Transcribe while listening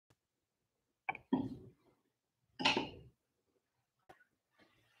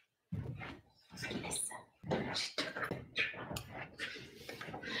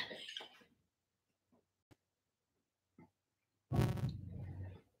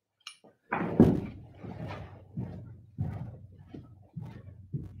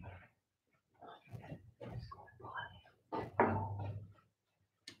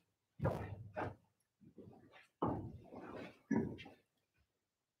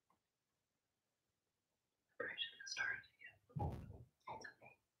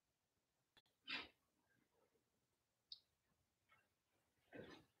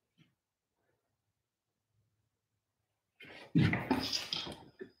Hey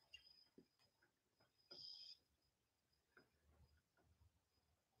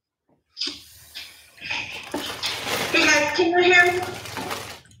guys, can you hear me?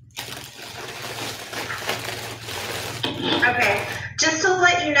 Okay, just to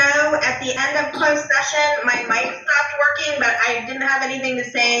let you know, at the end of closed session, my mic stopped working, but I didn't have anything to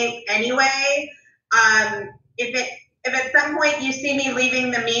say anyway. If at some point you see me leaving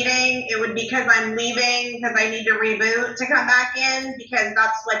the meeting, it would be because I'm leaving because I need to reboot to come back in, because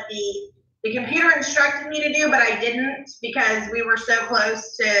that's what the computer instructed me to do, but I didn't because we were so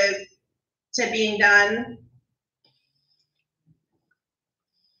close to being done.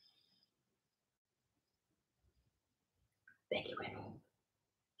 Thank you, Wendy.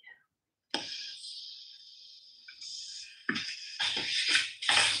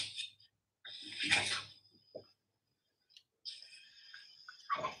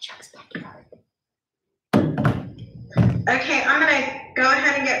 Okay, I'm gonna go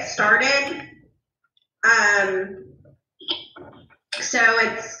ahead and get started. So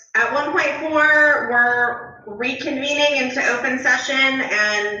it's at 1.4, we're reconvening into open session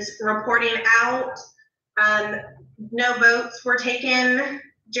and reporting out. No votes were taken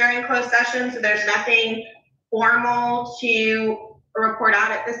during closed session, so there's nothing formal to report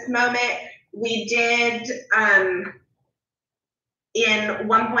out at this moment. We did, in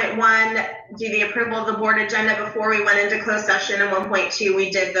 1.1, do the approval of the board agenda before we went into closed session. In 1.2, we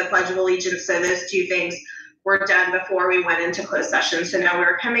did the Pledge of Allegiance, so those two things were done before we went into closed session. So now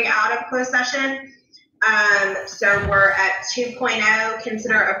we're coming out of closed session. So we're at 2.0,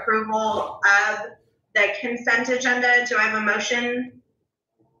 consider approval of the consent agenda. Do I have a motion?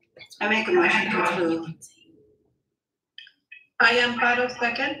 I make a motion to approve. I am Paro,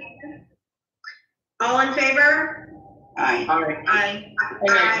 second. All in favor? Aye. Aye.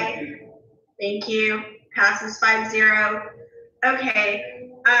 Aye. Thank you. Passes 5-0. Okay.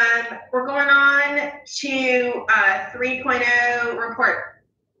 We're going on to 3.0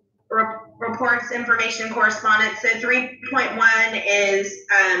 reports, information, correspondence. So 3.1 is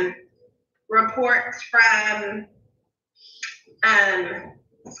reports from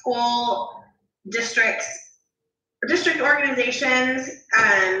school districts, district organizations,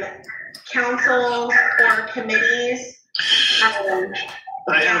 councils, or committees.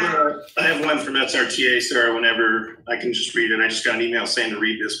 I have one from SRTA, Sarah, whenever I can just read it. I just got an email saying to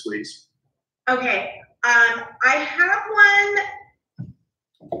read this, please. Okay. I have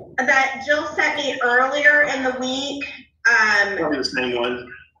one that Jill sent me earlier in the week. Probably the same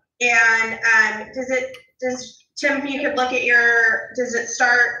one. And does Tim, if you could look at does it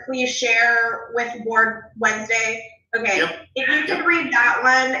start, please share with board Wednesday? Okay. Yep. If you could read that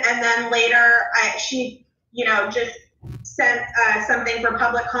one, and then later she, just sent something for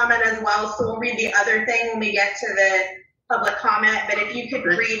public comment as well. So we'll read the other thing when we get to the public comment. But if you could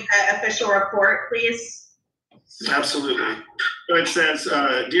read the official report, please. Absolutely. So it says,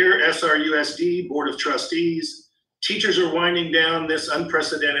 Dear SRUSD Board of Trustees, teachers are winding down this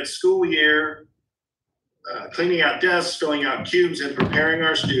unprecedented school year, cleaning out desks, filling out cubes, and preparing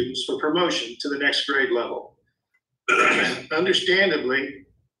our students for promotion to the next grade level. Understandably,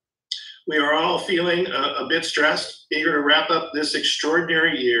 we are all feeling a bit stressed, eager to wrap up this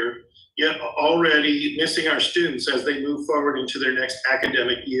extraordinary year, yet already missing our students as they move forward into their next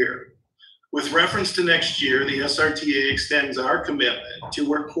academic year. With reference to next year, the SRTA extends our commitment to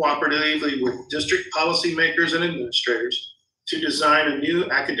work cooperatively with district policymakers and administrators to design a new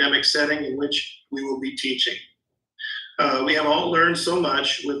academic setting in which we will be teaching. We have all learned so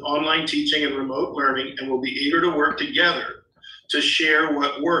much with online teaching and remote learning, and will be eager to work together to share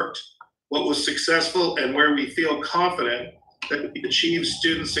what worked, what was successful, and where we feel confident that we achieve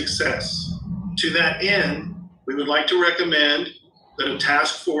student success. To that end, we would like to recommend that a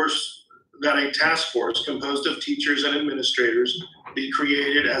task force composed of teachers and administrators be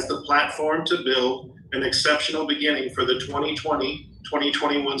created as the platform to build an exceptional beginning for the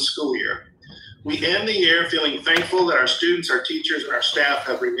 2020-2021 school year. We end the year feeling thankful that our students, our teachers, and our staff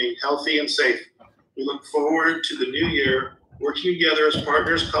have remained healthy and safe. We look forward to the new year working together as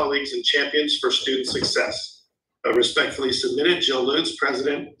partners, colleagues, and champions for student success. Respectfully submitted, Jill Lutz,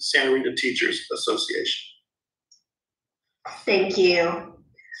 President, Santa Rita Teachers Association. Thank you.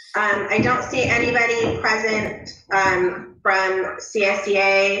 I don't see anybody present from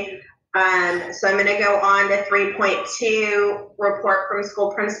CSEA. So I'm going to go on to 3.2, report from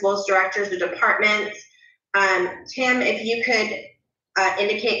school principals, directors of departments. Tim, if you could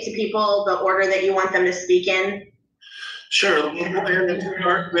indicate to people the order that you want them to speak in. Sure. We'll go ahead and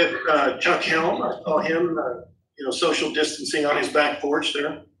start with Chuck Helm. I saw him, social distancing on his back porch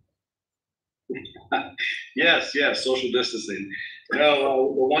there. Yes, social distancing. The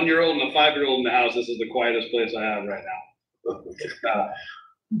 1-year-old and the 5-year-old in the house, this is the quietest place I have right now.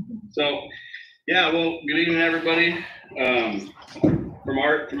 Good evening, everybody. From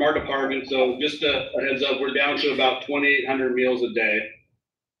our department, so just a heads up, we're down to about 2,800 meals a day.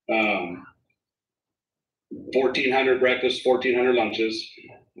 1,400 breakfasts, 1,400 lunches.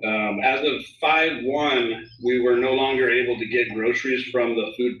 As of 5/1, we were no longer able to get groceries from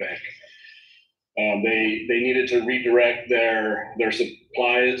the food bank. They needed to redirect their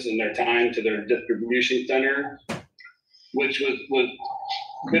supplies and their time to their distribution center, which was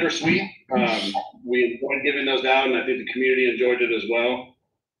bittersweet. We enjoyed giving those out, and I think the community enjoyed it as well.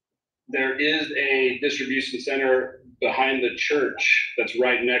 There is a distribution center behind the church that's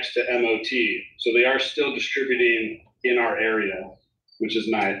right next to MOT, so they are still distributing in our area, which is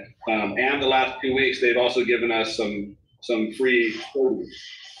nice. And the last 2 weeks, they've also given us some free food.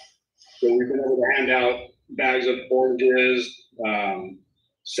 So we've been able to hand out bags of oranges,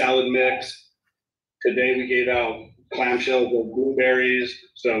 salad mix. Today we gave out clamshells of blueberries.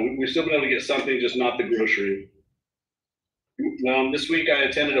 So we've still been able to get something, just not the grocery. This week I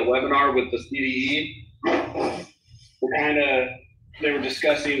attended a webinar with the CDE. They were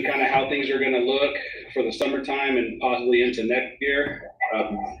discussing kind of how things are going to look for the summertime and possibly into next year.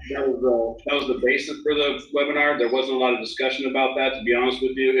 That was the basis for the webinar. There wasn't a lot of discussion about that, to be honest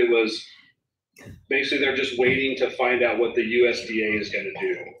with you. It was basically they're just waiting to find out what the USDA is going to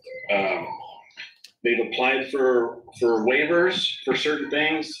do. They've applied for waivers for certain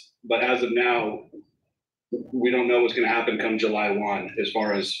things, but as of now, we don't know what's going to happen come July 1 as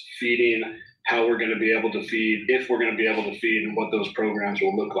far as feeding, how we're going to be able to feed, if we're going to be able to feed, and what those programs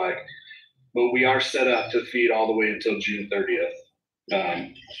will look like. But we are set up to feed all the way until June 30th.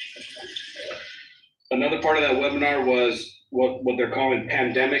 Another part of that webinar was what they're calling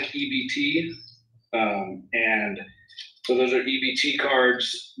pandemic EBT. And so those are EBT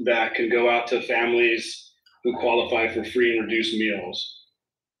cards that can go out to families who qualify for free and reduced meals.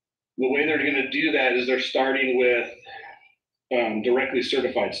 The way they're going to do that is they're starting with directly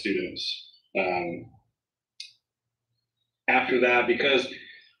certified students. After that, because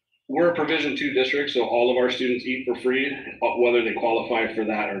we're a Provision 2 district, so all of our students eat for free, whether they qualify for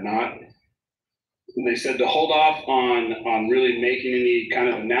that or not. They said to hold off on really making any kind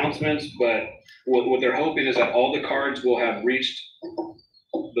of announcements, but what they're hoping is that all the cards will have reached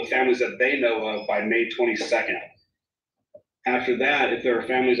the families that they know of by May 22nd. After that, if there are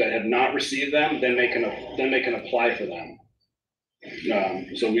families that have not received them, then they can apply for them.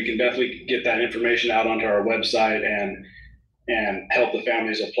 So we can definitely get that information out onto our website and help the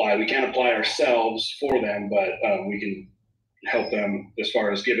families apply. We can't apply ourselves for them, but we can help them as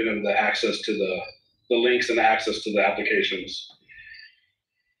far as giving them the access to the links and the access to the applications.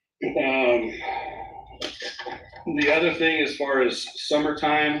 The other thing, as far as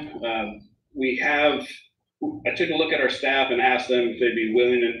summertime, I took a look at our staff and asked them if they'd be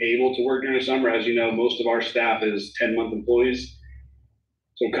willing and able to work during the summer. As you know, most of our staff is 10-month employees.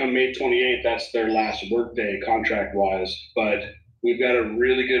 So come May 28th, that's their last work day contract-wise. But we've got a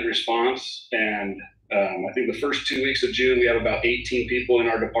really good response. And I think the first 2 weeks of June, we have about 18 people in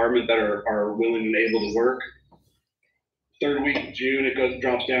our department that are willing and able to work. Third week of June, it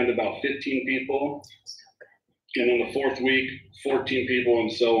drops down to about 15 people. And then the fourth week, 14 people,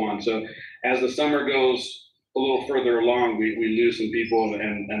 and so on. So as the summer goes a little further along, we lose some people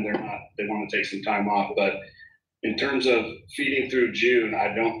and they want to take some time off. But in terms of feeding through June,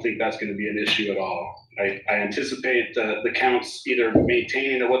 I don't think that's going to be an issue at all. I anticipate the counts either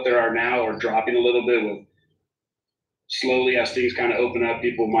maintaining at what there are now or dropping a little bit. With slowly as things kind of open up,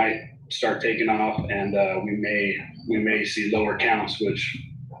 people might start taking off, and we may see lower counts, which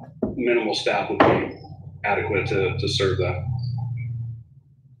minimal staff would be adequate to serve that.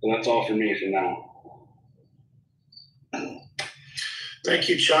 So that's all for me for now. Thank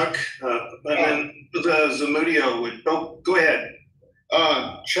you, Chuck. And then Zamudio would go ahead.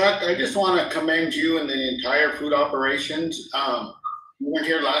 Chuck, I just want to commend you and the entire food operations. You weren't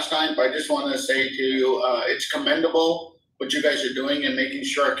here last time, but I just want to say to you, it's commendable what you guys are doing and making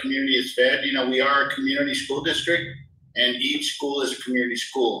sure our community is fed. You know, we are a community school district, and each school is a community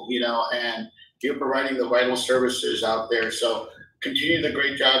school, you know, and you're providing the vital services out there. So continue the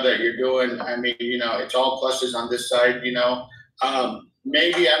great job that you're doing. I mean, you know, it's all pluses on this side, you know.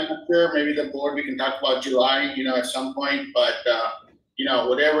 Maybe, I'm not sure, maybe the board, we can talk about July, you know, at some point, but, you know,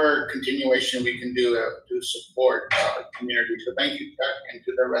 whatever continuation we can do to support our community. So thank you, Chuck, and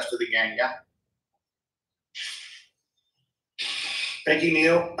to the rest of the gang, yeah. Thank you,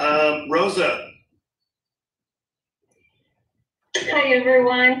 Neil. Rosa. Hi,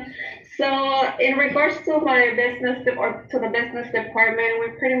 everyone. So in regards to my business or to the business department,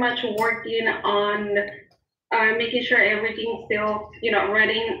 we're pretty much working on making sure everything's still, you know,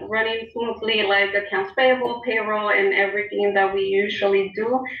 running smoothly, like accounts payable, payroll, and everything that we usually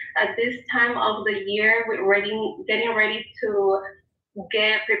do. At this time of the year, we're getting ready to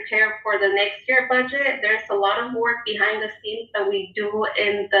get prepared for the next year budget. There's a lot of work behind the scenes that we do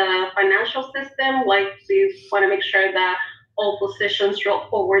in the financial system. Like, we want to make sure that all positions roll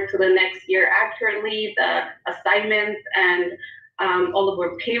forward to the next year accurately, the assignments and all of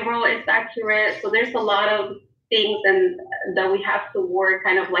our payroll is accurate. So there's a lot of things and that we have to work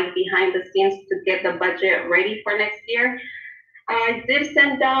kind of like behind the scenes to get the budget ready for next year. I did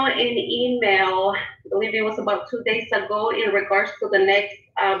send down an email, I believe it was about 2 days ago, in regards to the next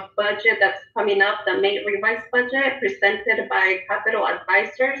budget that's coming up, the May revised budget presented by Capital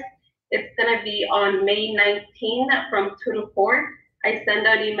Advisors. It's gonna be on May 19 from 2 to 4. I sent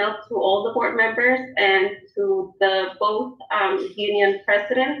an email to all the board members and to the both union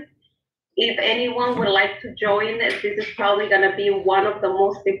presidents. If anyone would like to join, this is probably gonna be one of the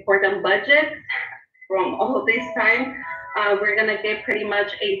most important budgets from all this time. We're gonna get pretty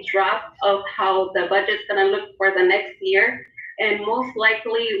much a draft of how the budget's gonna look for the next year. And most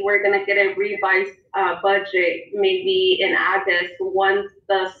likely, we're gonna get a revised budget maybe in August once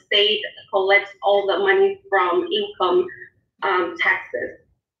the state collects all the money from income taxes.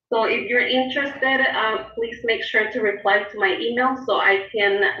 So if you're interested, please make sure to reply to my email so I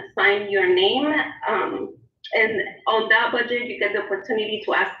can sign your name. And on that budget, you get the opportunity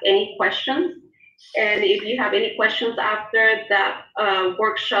to ask any questions. And if you have any questions after that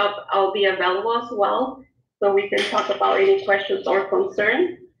workshop, I'll be available as well, so we can talk about any questions or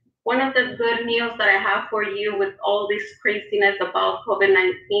concerns. One of the good news that I have for you with all this craziness about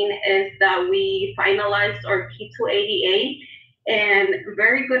COVID-19 is that we finalized our P288, and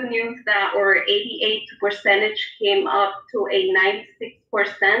very good news that our 88 percentage came up to a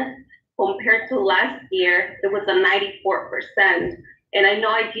 96% compared to last year. It was a 94%. And I know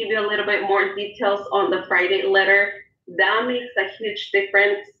I give you a little bit more details on the Friday letter. That makes a huge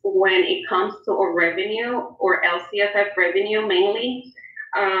difference when it comes to our revenue, or LCFF revenue mainly.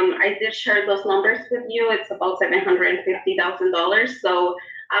 I did share those numbers with you. It's about $750,000. So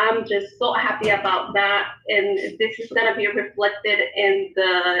I'm just so happy about that. And this is gonna be reflected in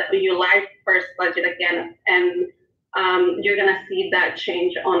the July 1st budget again. And you're gonna see that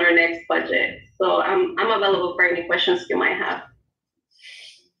change on our next budget. So I'm available for any questions you might have.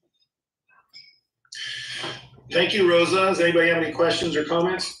 Thank you, Rosa. Does anybody have any questions or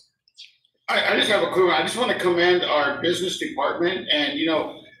comments? I just have a quick one. I just want to commend our business department and, you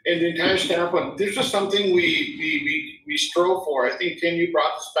know, and the entire staff. But this was something we strove for. I think, Tim, you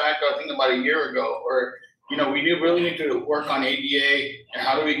brought this back, I think, about a year ago, or, you know, we really need to work on ADA and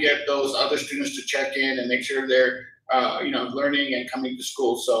how do we get those other students to check in and make sure they're, you know, learning and coming to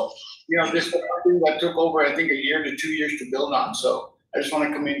school. So, you know, this was something that took over, I think, a year to 2 years to build on. So I just want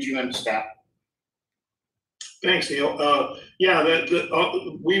to commend you and the staff. Thanks, Neil. Yeah,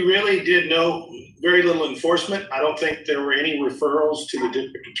 we really did very little enforcement. I don't think there were any referrals to the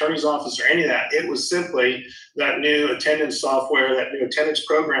district attorney's office or any of that. It was simply that new attendance software, that new attendance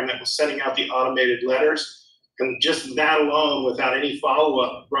program that was sending out the automated letters. And just that alone, without any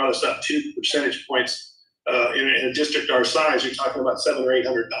follow-up, brought us up 2 percentage points in a district our size. You're talking about $700,000 or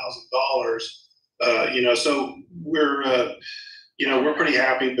 $800,000. You know, so we're you know, we're pretty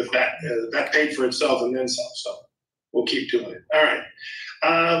happy with that. That paid for itself and then some, so we'll keep doing it. All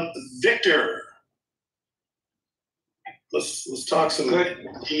right. Victor, let's talk some Good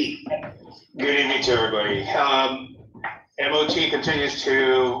evening to everybody. MOT continues to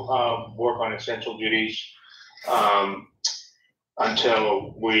work on essential duties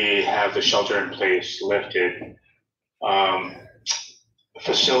until we have the shelter in place lifted.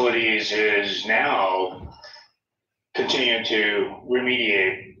 Facilities is now continuing to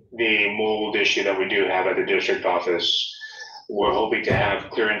remediate the mold issue that we do have at the district office. We're hoping to have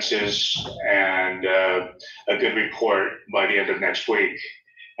clearances and a good report by the end of next week.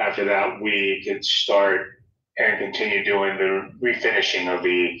 After that, we could start and continue doing the refinishing of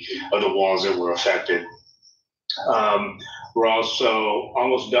the walls that were affected. We're also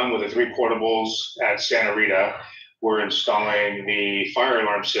almost done with the 3 portables at Santa Rita. We're installing the fire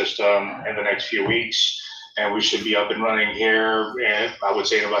alarm system in the next few weeks, and we should be up and running here in, I would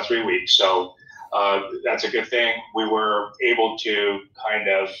say, in about 3 weeks. So that's a good thing. We were able to kind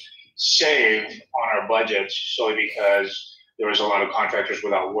of save on our budgets solely because there was a lot of contractors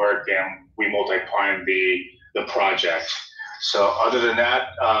without work, and we multi-primed the project. So other than that,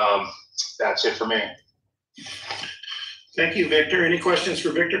 that's it for me. Thank you, Victor. Any questions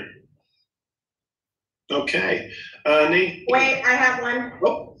for Victor? Okay. Nate? Wait, I have one.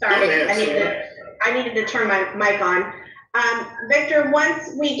 Oh, Sorry, go ahead, I needed to turn my mic on. Victor,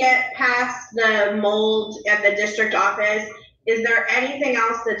 once we get past the mold at the district office, is there anything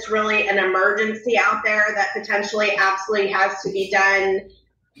else that's really an emergency out there that potentially absolutely has to be done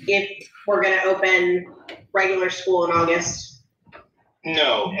if we're going to open regular school in August?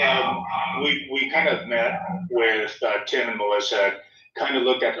 No, we kind of met with Tim and Melissa, kind of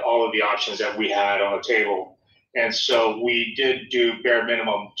looked at all of the options that we had on the table. And so we did do bare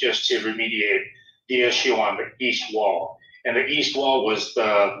minimum just to remediate the issue on the east wall. And the east wall was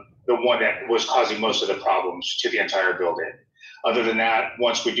the one that was causing most of the problems to the entire building. Other than that,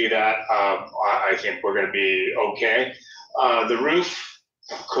 once we do that, I think we're going to be okay. The roof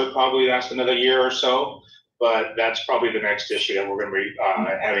could probably last another year or so, but that's probably the next issue that we're going to be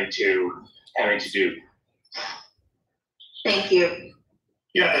having to do. Thank you.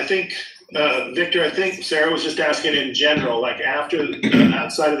 Yeah, I think, Victor, I think Sarah was just asking in general, like after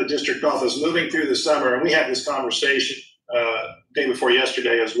outside of the district office, moving through the summer, and we had this conversation day before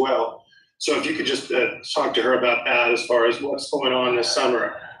yesterday as well. So if you could just talk to her about that as far as what's going on this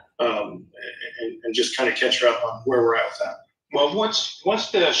summer, and just kind of catch her up on where we're at with that. Well,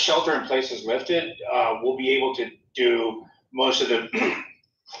 once the shelter in place is lifted, we'll be able to do most of the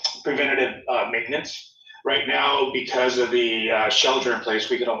preventative maintenance. Right now, because of the shelter in place,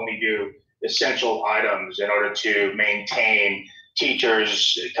 we can only do essential items in order to maintain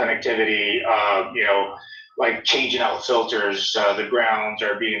teachers' connectivity, like changing out filters. The grounds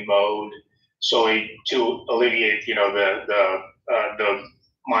are being mowed solely to alleviate, the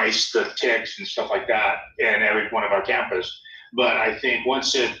mice, the ticks and stuff like that in every one of our campuses. But I think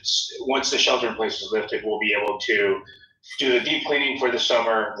once the shelter in place is lifted, we'll be able to do the deep cleaning for the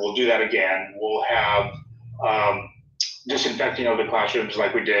summer. We'll do that again. We'll have disinfecting of the classrooms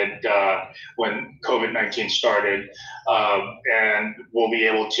like we did when COVID-19 started, and we'll be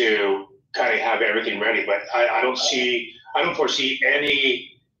able to kind of have everything ready. But I don't foresee any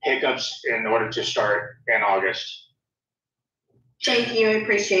hiccups in order to start in August. Thank you. I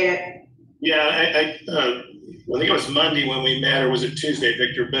appreciate it. Yeah, I think it was Monday when we met, or was it Tuesday,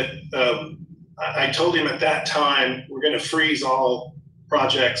 Victor? But I told him at that time, we're going to freeze all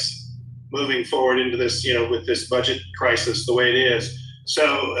projects moving forward into this, with this budget crisis the way it is.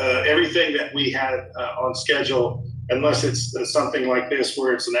 So everything that we had on schedule, unless it's something like this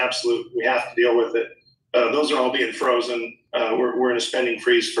where it's an absolute, we have to deal with it, those are all being frozen. We're in a spending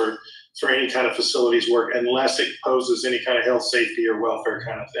freeze for any kind of facilities work, unless it poses any kind of health, safety, or welfare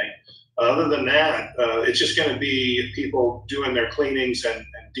kind of thing. Other than that, it's just going to be people doing their cleanings and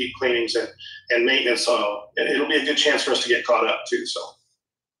deep cleanings and maintenance. And it'll be a good chance for us to get caught up too. So.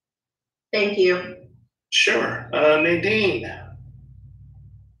 Thank you. Sure. Nadine.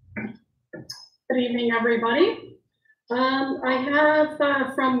 Good evening, everybody. I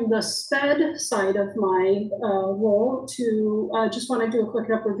have from the SPED side of my role to just want to do a quick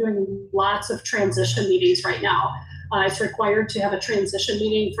up. We're doing lots of transition meetings right now. It's required to have a transition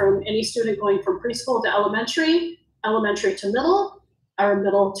meeting from any student going from preschool to elementary to middle, or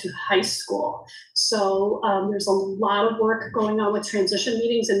middle to high school. So there's a lot of work going on with transition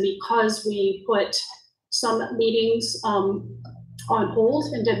meetings, and because we put some meetings on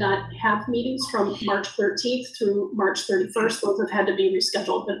hold and did not have meetings from March 13th through March 31st, those have had to be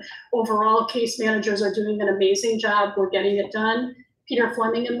rescheduled. But overall, case managers are doing an amazing job. We're getting it done. Peter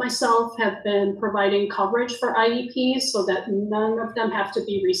Fleming and myself have been providing coverage for IEPs so that none of them have to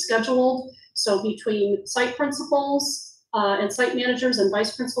be rescheduled. So between site principals and site managers and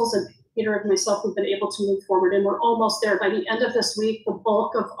vice principals and Peter and myself, we've been able to move forward, and we're almost there. By the end of this week, the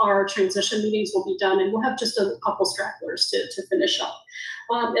bulk of our transition meetings will be done, and we'll have just a couple stragglers to finish up.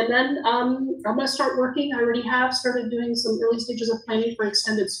 And then I'm going to start working. I already have started doing some early stages of planning for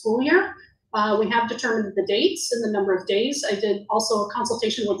extended school year. We have determined the dates and the number of days. I did also a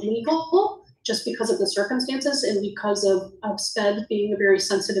consultation with legal, just because of the circumstances and because of SPED being a very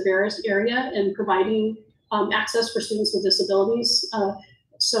sensitive area and providing access for students with disabilities.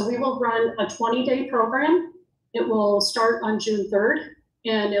 So we will run a 20-day program It will start on June 3rd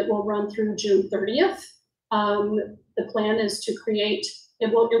and it will run through June 30th. The plan is to create,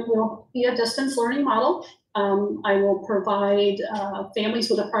 it will be a distance learning model. I will provide families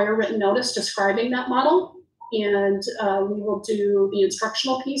with a prior written notice describing that model, and we will do the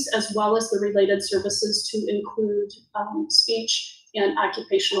instructional piece as well as the related services to include speech and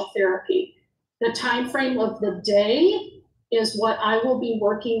occupational therapy. The time frame of the day is what I will be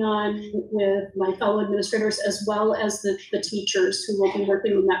working on with my fellow administrators as well as the teachers who will be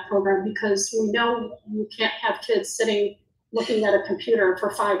working in that program, because we know you can't have kids sitting looking at a computer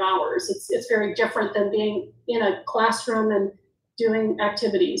for 5 hours. It's very different than being in a classroom and doing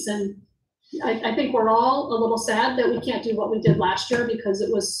activities. And I think we're all a little sad that we can't do what we did last year, because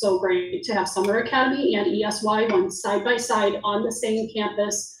it was so great to have Summer Academy and ESY run side by side on the same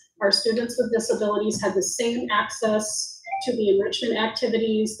campus. Our students with disabilities had the same access to the enrichment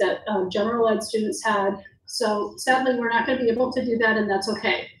activities that general ed students had. So sadly, we're not going to be able to do that, and that's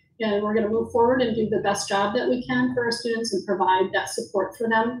okay. And we're going to move forward and do the best job that we can for our students and provide that support for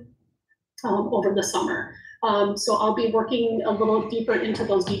them over the summer. So I'll be working a little deeper into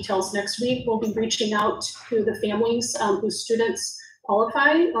those details next week. We'll be reaching out to the families whose students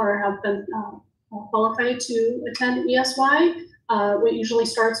qualify or have been qualified to attend ESY. It usually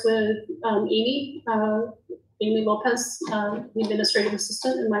starts with Amy Lopez, the administrative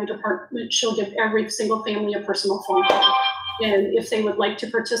assistant in my department. She'll give every single family a personal phone call. And if they would like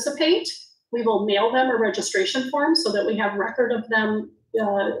to participate, we will mail them a registration form so that we have record of them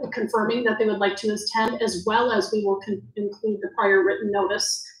confirming that they would like to attend, as well as we will include the prior written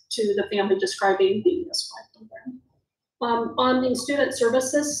notice to the family describing the ESY program. On the student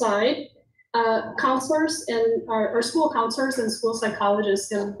services side, counselors and our school counselors and school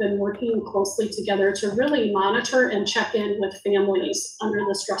psychologists have been working closely together to really monitor and check in with families under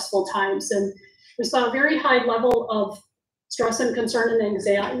the stressful times. And we saw a very high level of stress and concern and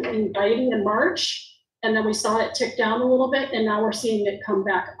anxiety in March. And then we saw it tick down a little bit, and now we're seeing it come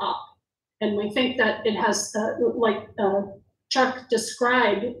back up. And we think that it has, like Chuck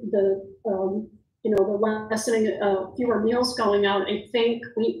described, the lessening fewer meals going out. I think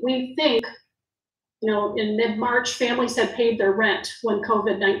we think, in mid-March, families had paid their rent when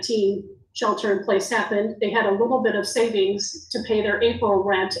COVID-19 shelter in place happened. They had a little bit of savings to pay their April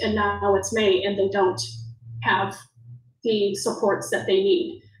rent, and now it's May, and they don't have the supports that they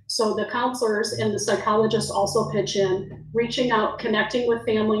need. So the counselors and the psychologists also pitch in, reaching out, connecting with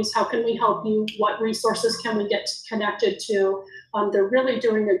families. How can we help you? What resources can we get connected to? They're really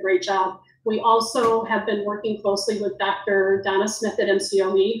doing a great job. We also have been working closely with Dr. Donna Smith at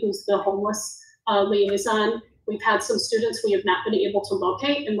MCOE, who's the homeless liaison. We've had some students we have not been able to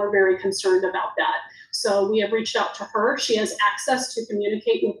locate, and we're very concerned about that. So we have reached out to her. She has access to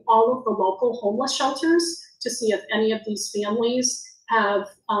communicate with all of the local homeless shelters to see if any of these families have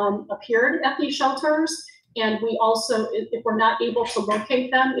appeared at these shelters. And we also, if we're not able to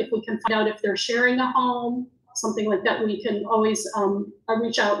locate them, if we can find out if they're sharing a home, something like that, we can always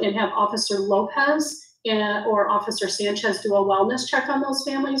reach out and have Officer Lopez or Officer Sanchez do a wellness check on those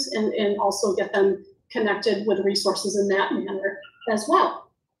families and also get them connected with resources in that manner as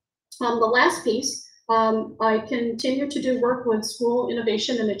well. The last piece, I continue to do work with school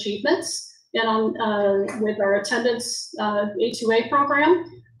innovation and achievements and with our attendance A2A program.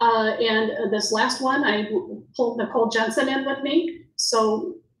 And this last one, I pulled Nicole Jensen in with me.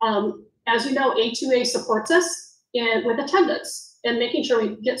 So as you know, A2A supports us with attendance and making sure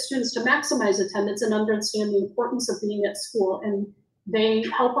we get students to maximize attendance and understand the importance of being at school. And they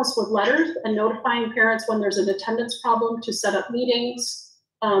help us with letters and notifying parents when there's an attendance problem to set up meetings,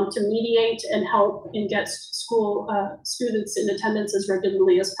 to mediate and help and get school students in attendance as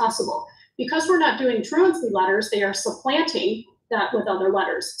regularly as possible. Because we're not doing truancy letters, they are supplanting that with other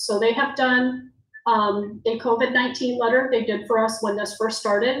letters. So they have done a COVID-19 letter they did for us when this first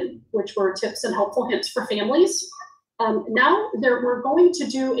started, which were tips and helpful hints for families. Now we're going to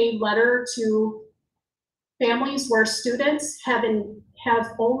do a letter to families where students have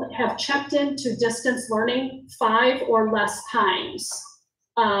checked into distance learning 5 or less times.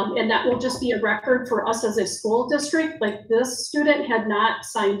 And that will just be a record for us as a school district. Like, this student had not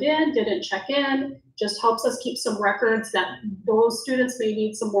signed in, didn't check in, just helps us keep some records that those students may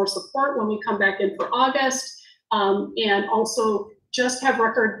need some more support when we come back in for August. And also just have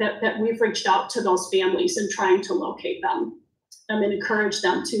record that we've reached out to those families and trying to locate them and encourage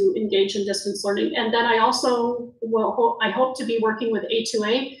them to engage in distance learning. And then I also I hope to be working with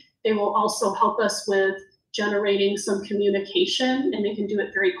A2A. They will also help us with generating some communication, and they can do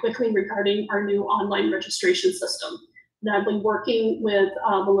it very quickly regarding our new online registration system. And I've been working with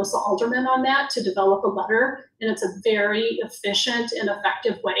Melissa Alderman on that to develop a letter, and it's a very efficient and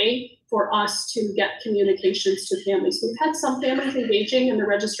effective way for us to get communications to families. We've had some families engaging in the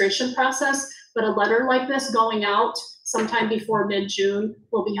registration process, but a letter like this going out sometime before mid-June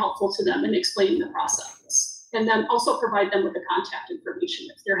will be helpful to them in explaining the process. And then also provide them with the contact information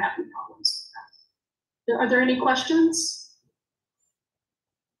if they're having problems with that. Are there any questions?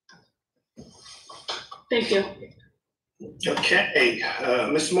 Thank you. Okay,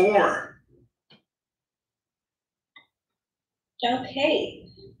 Ms. Moore. Okay.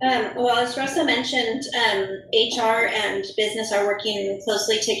 Well, as Rosa mentioned, HR and business are working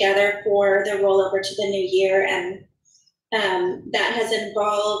closely together for the rollover to the new year, and that has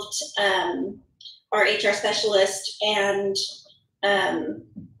involved our HR specialist and,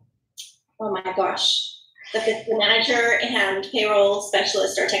 oh my gosh, the fiscal manager and payroll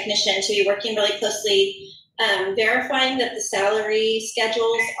specialist or technician to be working really closely, verifying that the salary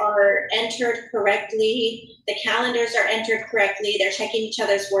schedules are entered correctly, the calendars are entered correctly, they're checking each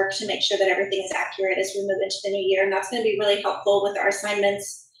other's work to make sure that everything is accurate as we move into the new year. And that's going to be really helpful with our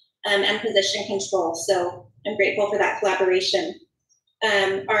assignments and position control. So I'm grateful for that collaboration.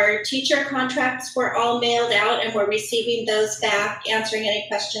 Our teacher contracts were all mailed out, and we're receiving those back, answering any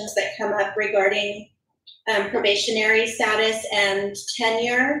questions that come up regarding probationary status and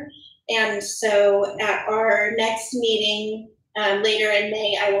tenure. And so at our next meeting later in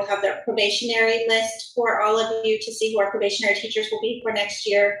May, I will have the probationary list for all of you to see who our probationary teachers will be for next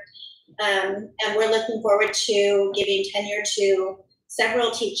year. And we're looking forward to giving tenure to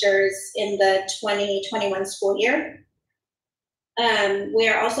several teachers in the 2021 school year. We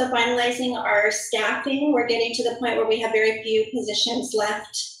are also finalizing our staffing. We're getting to the point where we have very few positions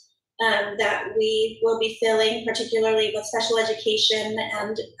left that we will be filling, particularly with special education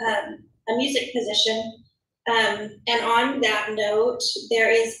and a music position. And on that note, there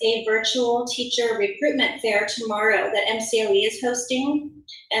is a virtual teacher recruitment fair tomorrow that MCOE is hosting.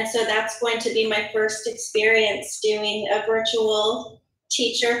 And so that's going to be my first experience doing a virtual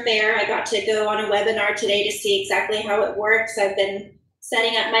teacher fair. I got to go on a webinar today to see exactly how it works. I've been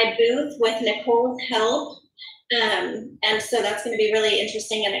setting up my booth with Nicole's help. And so that's going to be really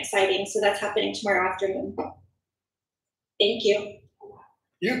interesting and exciting. So that's happening tomorrow afternoon. Thank you.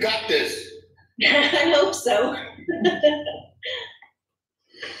 You got this. I hope so.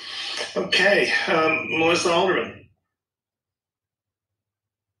 Okay, Melissa Alderman.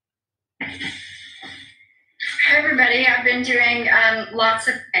 Hi, everybody. I've been doing lots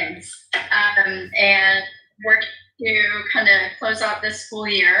of things and working to kind of close out this school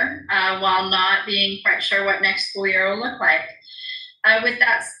year while not being quite sure what next school year will look like. With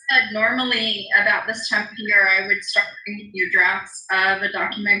that said, normally about this time of year, I would start bringing you drafts of a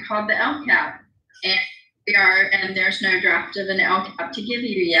document called the LCAP. And there's no draft of an LCAP to give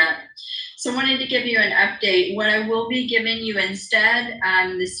you yet. So I wanted to give you an update. What I will be giving you instead,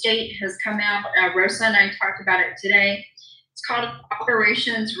 the state has come out, Rosa and I talked about it today. It's called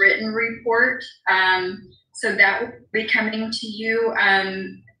Operations Written Report. So that will be coming to you,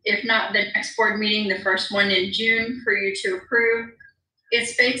 if not the next board meeting, the first one in June for you to approve.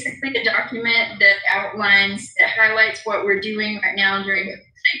 It's basically a document that outlines, it highlights what we're doing right now during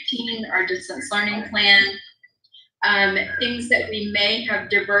COVID-19, our distance learning plan, things that we may have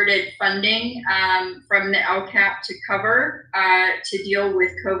diverted funding from the LCAP to cover to deal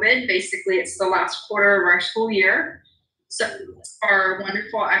with COVID. Basically, it's the last quarter of our school year. So our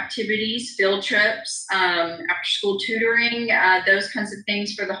wonderful activities, field trips, after school tutoring, those kinds of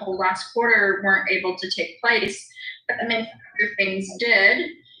things for the whole last quarter weren't able to take place, but the many other things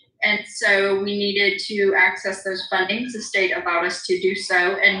did. And so we needed to access those fundings. The state allowed us to do so,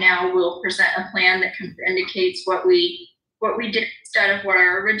 and now we'll present a plan that indicates what we did instead of what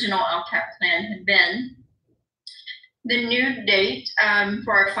our original LCAP plan had been. The new date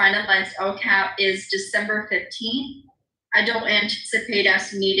for our finalized LCAP is December 15th. I don't anticipate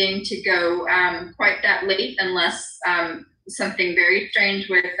us needing to go quite that late unless something very strange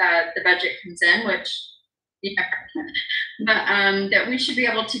with the budget comes in, which, yeah, but that we should be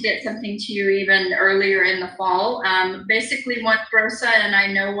able to get something to you even earlier in the fall. Basically, once Rosa and I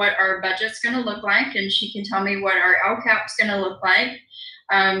know what our budget's going to look like, and she can tell me what our LCAP's going to look like,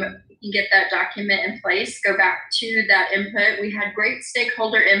 we can get that document in place, go back to that input. We had great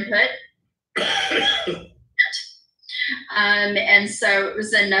stakeholder input. And so it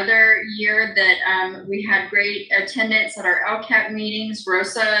was another year that we had great attendance at our LCAP meetings.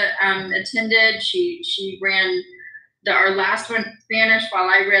 Rosa attended. She ran our last one in Spanish while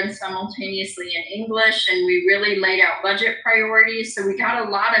I ran simultaneously in English, and we really laid out budget priorities. So we got a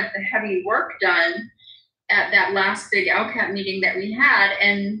lot of the heavy work done. at that last big LCAP meeting that we had,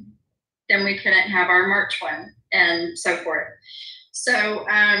 and then we couldn't have our March one and so forth. So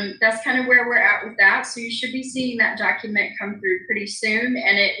that's kind of where we're at with that. So you should be seeing that document come through pretty soon,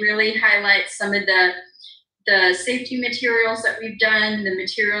 and it really highlights some of the safety materials that we've done, the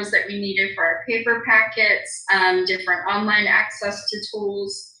materials that we needed for our paper packets, different online access to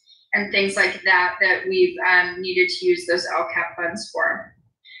tools, and things like that that we've needed to use those LCAP funds for.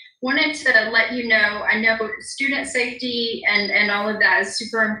 Wanted to let you know, I know student safety and all of that is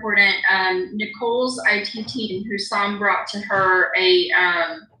super important. Nicole's IT team, Hussam brought to her a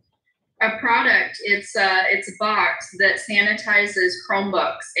product. It's a box that sanitizes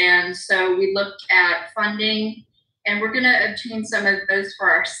Chromebooks. And so we looked at funding, and we're gonna obtain some of those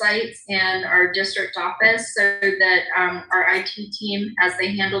for our sites and our district office so that our IT team, as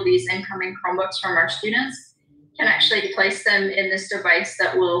they handle these incoming Chromebooks from our students, can actually place them in this device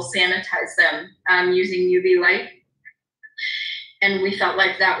that will sanitize them using UV light. And we felt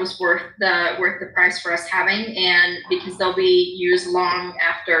like that was worth the price for us having, and because they'll be used long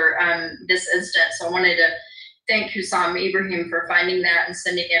after this incident. So I wanted to thank Hussam Ibrahim for finding that and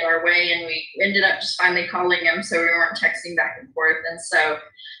sending it our way. And we ended up just finally calling him, so we weren't texting back and forth. And so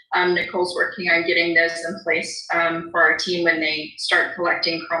Nicole's working on getting those in place for our team when they start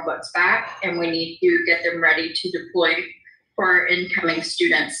collecting Chromebooks back, and we need to get them ready to deploy for our incoming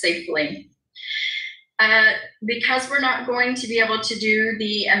students safely. Because we're not going to be able to do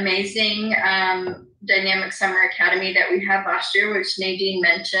the amazing Dynamic Summer Academy that we had last year, which Nadine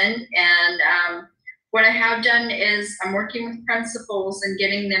mentioned, and what I have done is I'm working with principals and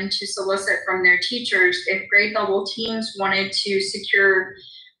getting them to solicit from their teachers if grade level teams wanted to secure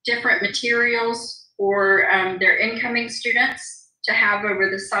different materials for their incoming students to have over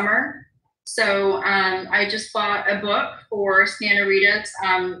the summer. So I just bought a book for Santa Rita.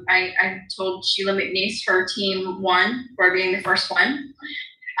 I told Sheila McNeese, her team won for being the first one,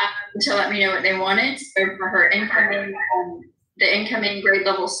 to let me know what they wanted. So for her incoming, the incoming grade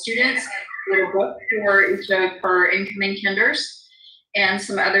level students, a little book for each of her incoming kinders, and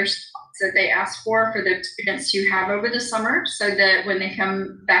some other spots that they asked for the students to have over the summer, so that when they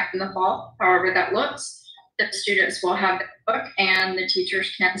come back in the fall, however that looks, the students will have that book and the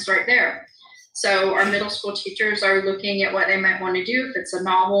teachers can start there. So our middle school teachers are looking at what they might want to do, if it's a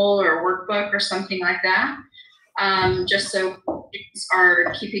novel or a workbook or something like that, just so students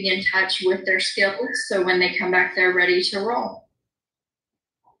are keeping in touch with their skills, so when they come back, they're ready to roll.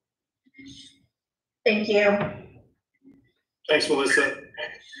 Thank you. Thanks, Melissa.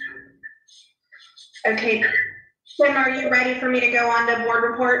 Okay, Tim, are you ready for me to go on to board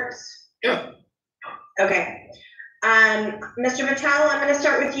reports? Yeah. Okay. Mr. Patel, I'm going to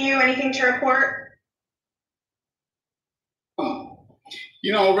start with you. Anything to report?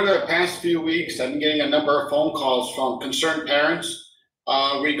 You know, over the past few weeks, I've been getting a number of phone calls from concerned parents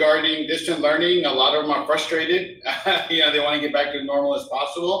regarding distant learning. A lot of them are frustrated. They want to get back to normal as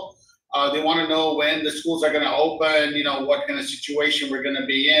possible. They want to know when the schools are going to open, what kind of situation we're going to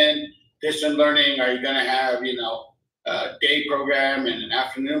be in. Distant learning, are you going to have, a day program and an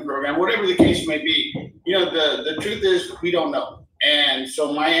afternoon program, whatever the case may be. The truth is we don't know. And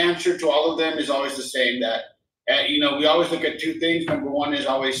so my answer to all of them is always the same, that, we always look at two things. Number one is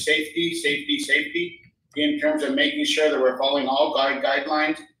always safety, in terms of making sure that we're following all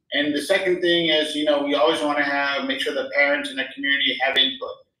guidelines. And the second thing is, we always want to make sure the parents in the community have input,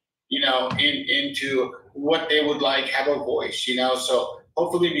 into what they would like, have a voice, so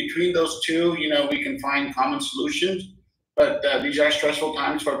hopefully between those two, we can find common solutions. But these are stressful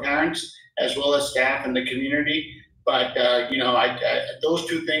times for parents as well as staff and the community. But, those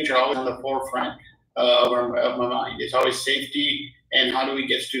two things are always on the forefront of my mind. It's always safety and how do we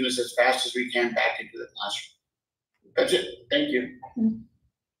get students as fast as we can back into the classroom. That's it. Thank you.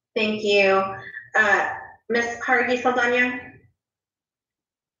 Thank you. Ms. Hargi Saldana?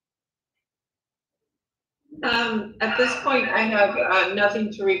 At this point, I have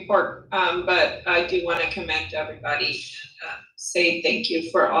nothing to report, but I do want to commend everybody and say thank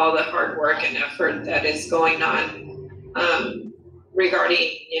you for all the hard work and effort that is going on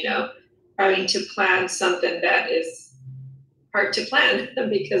regarding, having to plan something that is hard to plan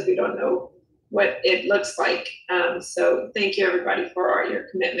because we don't know what it looks like. So thank you, everybody, for all your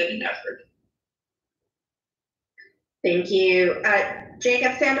commitment and effort. Thank you.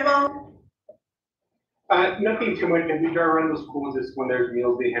 Jacob Sandoval? Nothing too much. We try to run the schools just when there's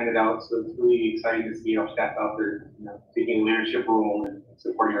meals being handed out. So it's really exciting to see our staff out there, taking a leadership role and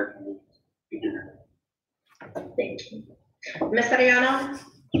supporting our community. Thank you. Thank you. Ms. Arellano?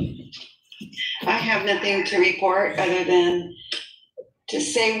 I have nothing to report other than to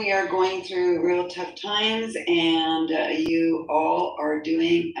say we are going through real tough times, and you all are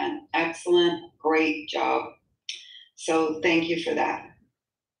doing an excellent, great job. So thank you for that.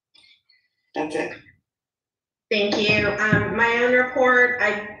 That's it. Thank you. My own report,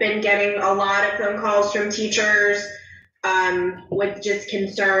 I've been getting a lot of phone calls from teachers with just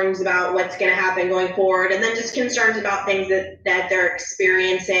concerns about what's going to happen going forward, and then just concerns about things that they're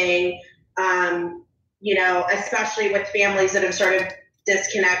experiencing, you know, especially with families that have sort of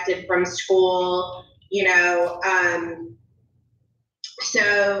disconnected from school, you know.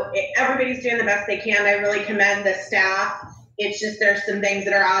 So everybody's doing the best they can. I really commend the staff. It's just there's some things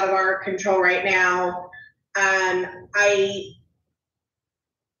that are out of our control right now.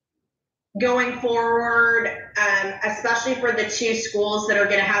 Going forward, especially for the 2 schools that are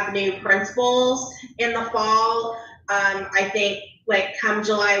going to have new principals in the fall, I think like come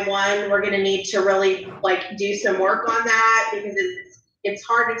July 1, we're going to need to really like do some work on that, because it's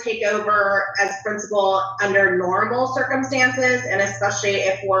hard to take over as principal under normal circumstances, and especially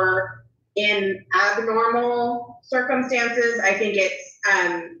if we're in abnormal circumstances, I think it's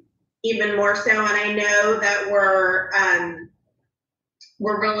even more so. And I know that we're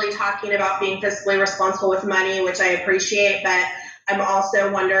really talking about being fiscally responsible with money, which I appreciate, but I'm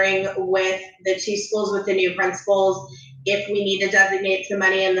also wondering with the 2 schools with the new principals, if we need to designate some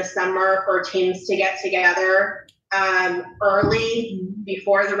money in the summer for teams to get together early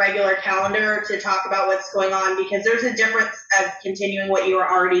before the regular calendar to talk about what's going on, because there's a difference of continuing what you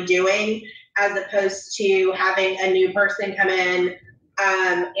are already doing as opposed to having a new person come in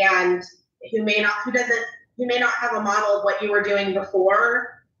and who may not have a model of what you were doing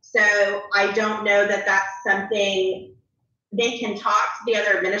before. So I don't know that that's something they can talk to the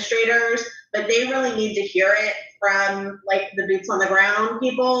other administrators, but they really need to hear it from like the boots on the ground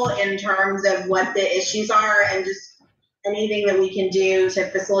people in terms of what the issues are, and just anything that we can do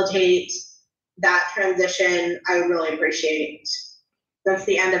to facilitate that transition, I would really appreciate. That's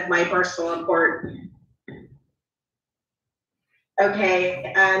the end of my personal report.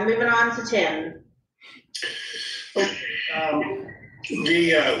 Okay, moving on to Tim.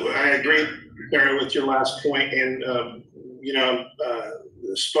 I agree, Barry, with your last point, and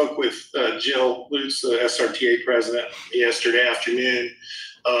spoke with Jill Lutz, the SRTA president, yesterday afternoon.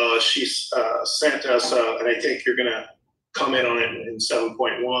 She sent us, and I think you're going to comment on it in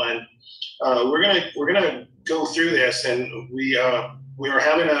 7.1. We're gonna go through this, and we are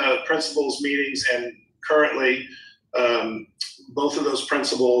having principals meetings, and currently both of those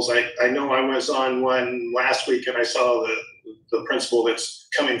principals. I know I was on one last week, and I saw the principal that's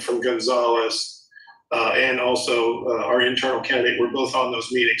coming from Gonzales. And also our internal candidate, we're both on those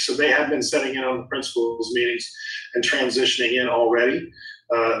meetings. So they have been setting in on the principals meetings and transitioning in already.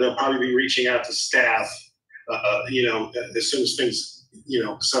 They'll probably be reaching out to staff, as soon as things,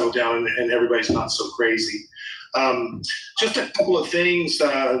 settle down and everybody's not so crazy. Just a couple of things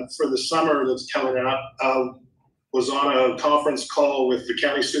for the summer that's coming up. Was on a conference call with the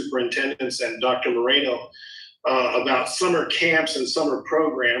county superintendents and Dr. Moreno about summer camps and summer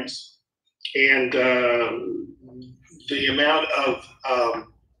programs. And the amount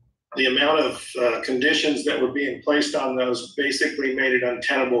of conditions that were being placed on those basically made it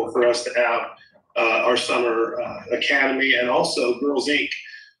untenable for us to have our summer academy, and also Girls Inc.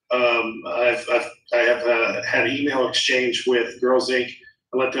 I have had email exchange with Girls Inc.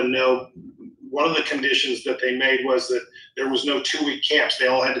 and let them know one of the conditions that they made was that there was no 2-week camps. They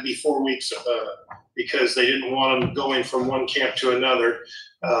all had to be 4 weeks because they didn't want them going from one camp to another.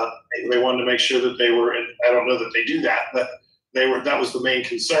 They wanted to make sure that they were, and I don't know that they do that, but that was the main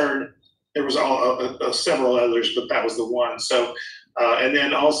concern. There was several others, but that was the one. So, and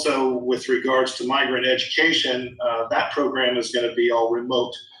then also with regards to migrant education, that program is going to be all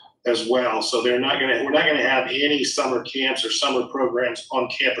remote as well. So we're not going to have any summer camps or summer programs on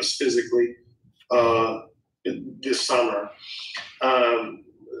campus physically this summer.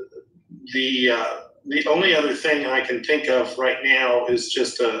 The only other thing I can think of right now is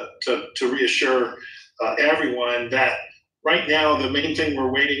just to reassure everyone that right now the main thing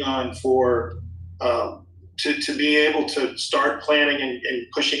we're waiting on for to be able to start planning and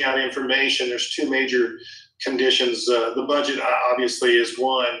pushing out information. There's 2 major conditions. The budget obviously is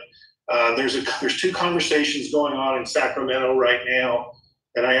one. There's 2 conversations going on in Sacramento right now,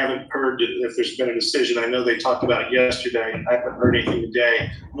 and I haven't heard if there's been a decision. I know they talked about it yesterday. I haven't heard anything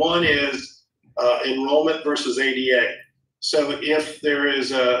today. One is enrollment versus ADA. So if there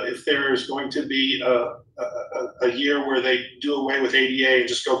is going to be a year where they do away with ADA and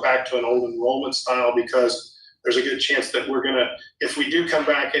just go back to an old enrollment style, because there's a good chance that we're gonna, if we do come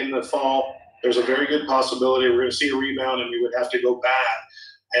back in the fall there's a very good possibility we're going to see a rebound, and we would have to go back.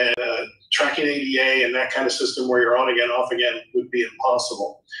 And tracking ADA and that kind of system where you're on again, off again would be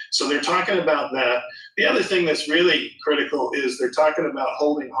impossible. So they're talking about that. The other thing that's really critical is they're talking about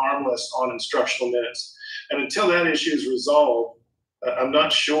holding harmless on instructional minutes. And until that issue is resolved, I'm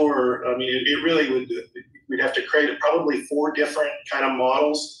not sure. I mean, it really would, we'd have to create probably 4 different kind of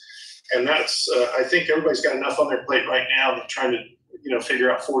models. And that's, I think everybody's got enough on their plate right now. They're trying to,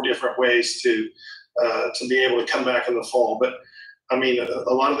 figure out 4 different ways to be able to come back in the fall. But I mean,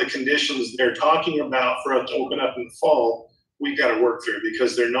 a lot of the conditions they're talking about for us to open up in the fall, we've got to work through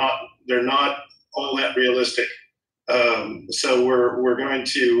because they're not all that realistic. So we're going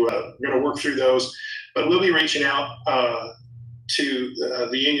to work through those, but we'll be reaching out to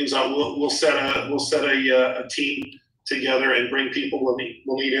the unions. We'll set a team together and bring people. We'll need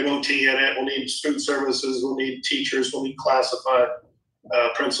MOT in it. We'll need food services. We'll need teachers. We'll need classified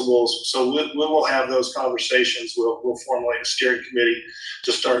principals. So we will have those conversations. We'll formulate a steering committee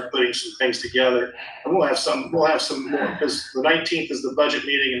to start putting some things together, and we'll have some more because the 19th is the budget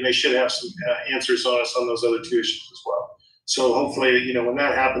meeting, and they should have some answers on us on those other 2 issues as well. So hopefully, when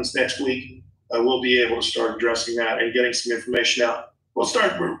that happens next week, we'll be able to start addressing that and getting some information out. We'll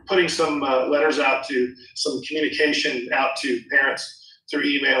start putting some letters out to some communication out to parents through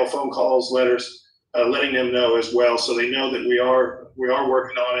email, phone calls, letters, letting them know as well, so they know that we are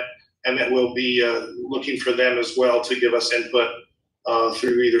working on it, and that we'll be looking for them as well to give us input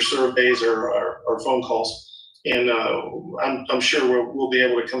through either surveys or phone calls. And I'm sure we'll be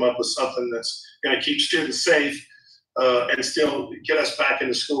able to come up with something that's going to keep students safe and still get us back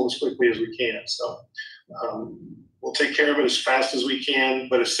into school as quickly as we can. So we'll take care of it as fast as we can,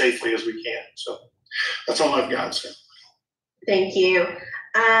 but as safely as we can. So that's all I've got, sir. Thank you.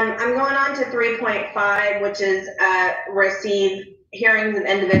 I'm going on to 3.5, which is receive hearings of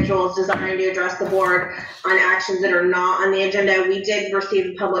individuals desiring to address the board on actions that are not on the agenda. We did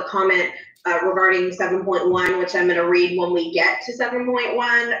receive public comment regarding 7.1, which I'm going to read when we get to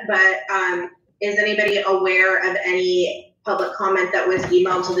 7.1. But is anybody aware of any public comment that was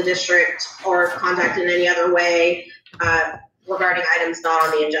emailed to the district or contacted in any other way regarding items not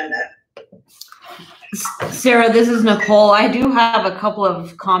on the agenda? Sarah, this is Nicole. I do have a couple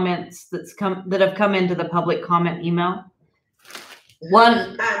of comments that have come into the public comment email.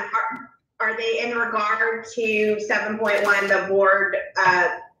 One, are they in regard to 7.1, the board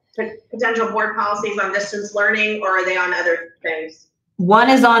potential board policies on distance learning, or are they on other things? One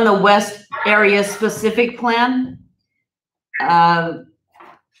is on the West area specific plan, and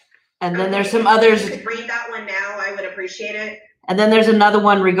then there's some others. If you could read that one now, I would appreciate it. And then there's another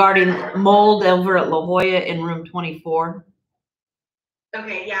one regarding mold over at La Jolla in room 24.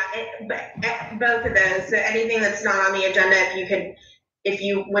 Okay, yeah, both of those. So anything that's not on the agenda, if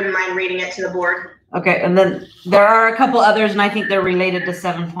you wouldn't mind reading it to the board. Okay, and then there are a couple others, and I think they're related to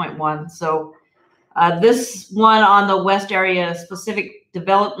 7.1. So this one on the West area specific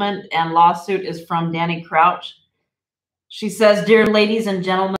development and lawsuit is from Danny Crouch. She says, "Dear ladies and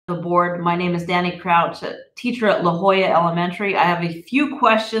gentlemen of the board, my name is Danny Crouch, a teacher at La Jolla Elementary. I have a few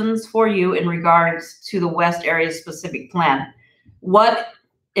questions for you in regards to the West area specific plan. What,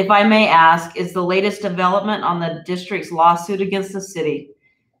 if I may ask, is the latest development on the district's lawsuit against the city?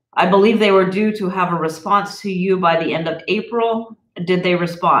 I believe they were due to have a response to you by the end of April. Did they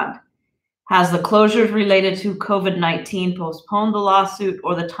respond? Has the closures related to COVID-19 postponed the lawsuit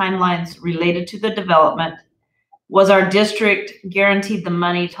or the timelines related to the development? Was our district guaranteed the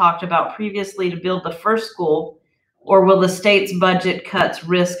money talked about previously to build the first school, or will the state's budget cuts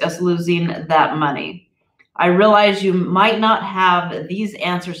risk us losing that money? I realize you might not have these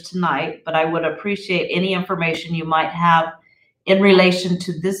answers tonight, but I would appreciate any information you might have in relation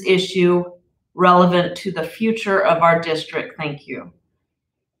to this issue relevant to the future of our district. Thank you."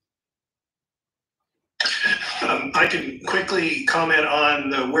 I can quickly comment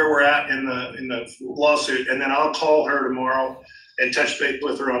on where we're at in the lawsuit, and then I'll call her tomorrow and touch base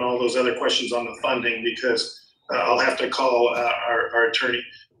with her on all those other questions on the funding, because I'll have to call our attorney.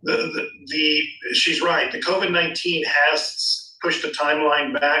 She's right. The COVID-19 has pushed the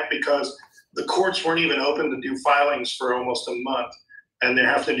timeline back because the courts weren't even open to do filings for almost a month, and they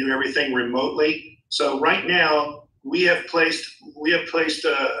have to do everything remotely. So right now, we have placed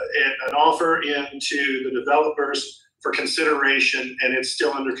an offer into the developers for consideration, and it's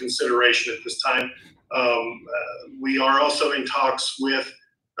still under consideration at this time. We are also in talks with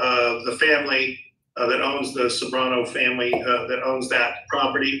the family that owns the Sobrano family that owns that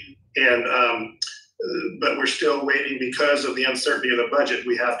property, and but we're still waiting because of the uncertainty of the budget.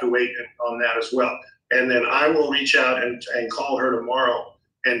 We have to wait on that as well. And then I will reach out and call her tomorrow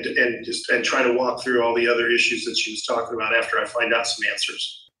and try to walk through all the other issues that she was talking about after I find out some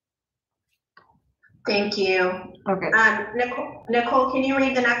answers. Thank you. Okay. Nicole, can you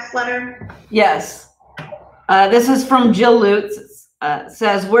read the next letter? Yes. This is from Jill Lutz.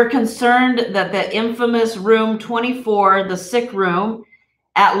 Says, we're concerned that the infamous room 24, the sick room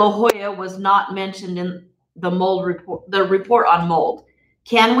at La Jolla, was not mentioned in the mold report, the report on mold.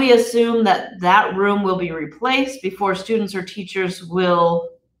 Can we assume that that room will be replaced before students or teachers will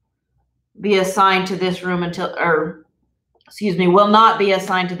be assigned to this room until, or excuse me, will not be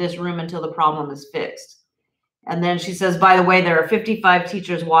assigned to this room until the problem is fixed? And then she says, by the way, there are 55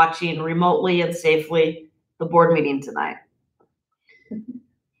 teachers watching remotely and safely the board meeting tonight.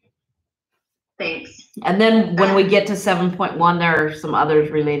 Thanks. And then when we get to 7.1, there are some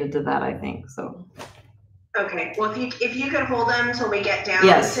others related to that, I think, so. Okay, well, if you could hold them till we get down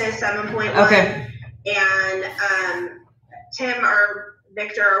Yes. to 7.1. Okay. And Tim or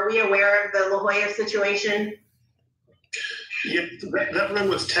Victor, are we aware of the La Jolla situation? Yeah, that room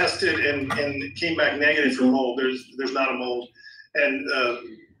was tested and it came back negative for mold. There's not a mold. And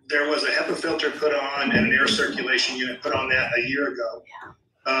there was a HEPA filter put on and an air circulation unit put on that a year ago.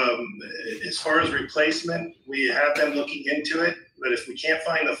 As far as replacement, we have been looking into it, but if we can't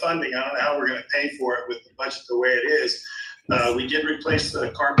find the funding, I don't know how we're going to pay for it with the budget the way it is. We did replace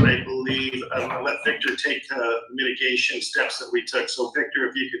the carpet, I believe. I'm going to let Victor take mitigation steps that we took. So Victor,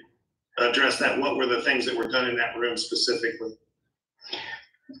 if you could address that, what were the things that were done in that room specifically?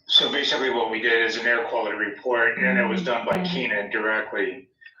 So basically what we did is an air quality report, and it was done by Keenan directly.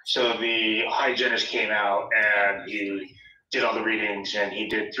 So the hygienist came out and he did all the readings, and he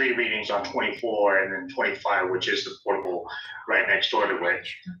did 3 readings on 24 and then 25, which is the portable right next door to it.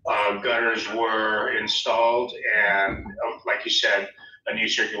 Gutters were installed, and like you said, a new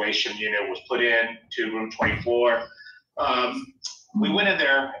circulation unit was put in to room 24. We went in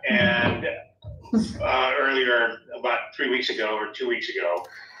there and earlier, about 3 weeks ago or 2 weeks ago,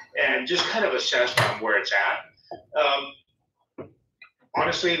 and just kind of assessed on where it's at.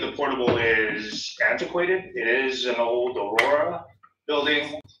 Honestly, the portable is antiquated. It is an old Aurora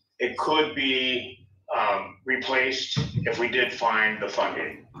building. It could be replaced if we did find the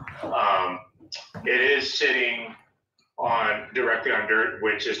funding. It is sitting on directly on dirt,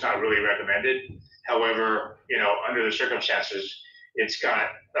 which is not really recommended. However, you know, under the circumstances, it's got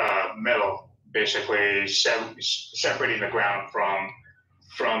metal basically separating the ground from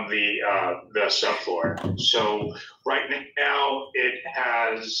the subfloor. So right now it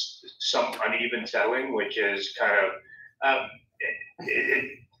has some uneven settling, which is kind of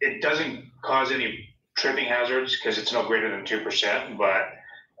it doesn't cause any tripping hazards because it's no greater than 2%, but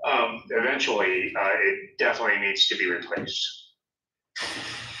eventually it definitely needs to be replaced.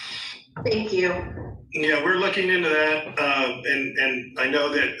 Thank you. Yeah, we're looking into that, and I know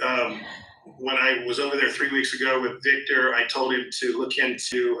that when I was over there 3 weeks ago with Victor, I told him to look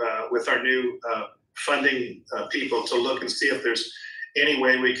into, with our new funding people, to look and see if there's any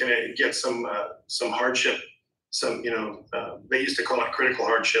way we can get some hardship, some, you know, they used to call it critical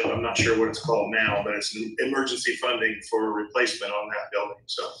hardship. I'm not sure what it's called now, but it's an emergency funding for replacement on that building,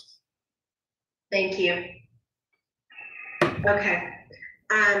 so. Thank you. Okay.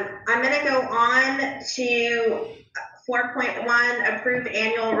 I'm going to go on to 4.1, approve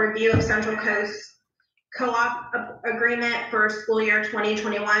annual review of Central Coast Co-op agreement for school year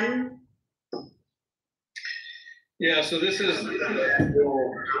 2021. Yeah, so this is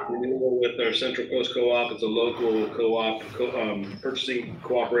renewal with our Central Coast Co-op. It's a local co-op purchasing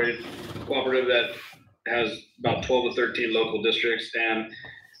cooperative that has about 12 to 13 local districts, and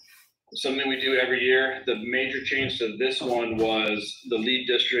something we do every year. The major change to this one was the lead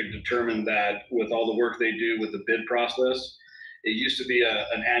district determined that with all the work they do with the bid process, it used to be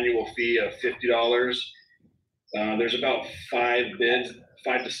an annual fee of $50. There's about 5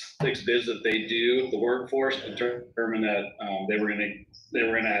 to 6 bids that they do. The workforce determined that they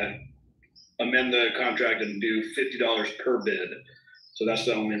were gonna amend the contract and do $50 per bid. So that's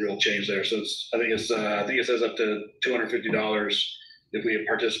the only real change there. So I think it says up to $250 if we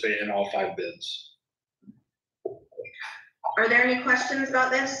participate in all 5 bids. Are there any questions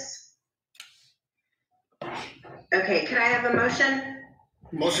about this? Okay, could I have a motion?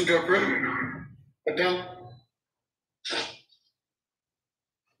 Motion to approve. Patel.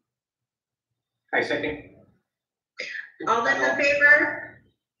 I second. All those in favor?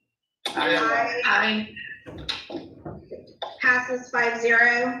 Aye. Passes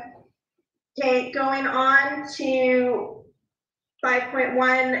 5-0. Okay, going on to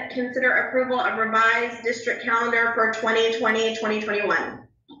 5.1, consider approval of revised district calendar for 2020-2021.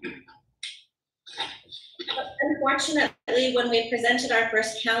 Unfortunately, when we presented our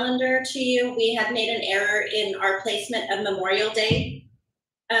first calendar to you, we had made an error in our placement of Memorial Day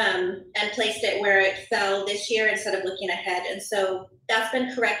and placed it where it fell this year instead of looking ahead. And so that's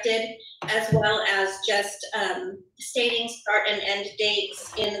been corrected, as well as just stating start and end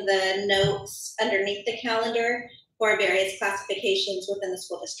dates in the notes underneath the calendar for various classifications within the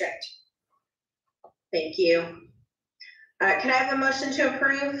school district. Thank you. Can I have a motion to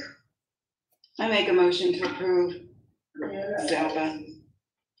approve? I make a motion to approve. Zelda.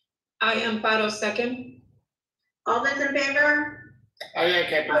 I Amparo second. All those in favor? Aye,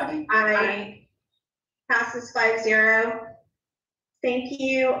 Captain. Aye. Passes 5-0. Thank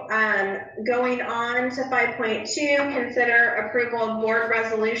you. Going on to 5.2, consider approval of board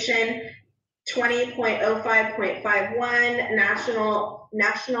resolution 20.05.51,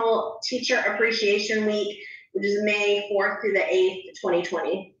 National Teacher Appreciation Week, which is May 4th through the 8th,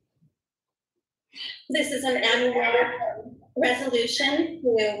 2020. This is an annual resolution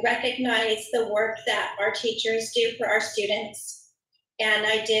to recognize the work that our teachers do for our students. And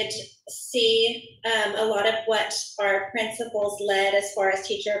I did see a lot of what our principals led as far as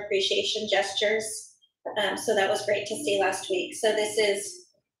teacher appreciation gestures. So that was great to see last week. So this is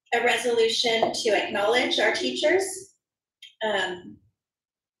a resolution to acknowledge our teachers. And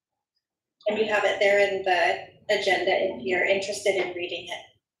you have it there in the agenda if you're interested in reading it.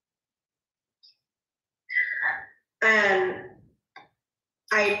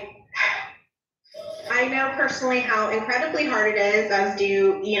 I know personally how incredibly hard it is, as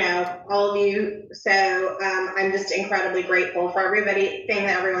do, all of you. So I'm just incredibly grateful for everything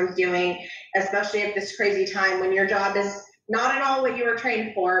that everyone's doing, especially at this crazy time when your job is not at all what you were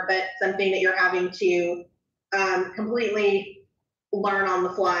trained for, but something that you're having to completely learn on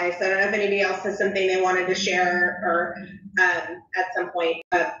the fly. So I don't know if anybody else has something they wanted to share or at some point,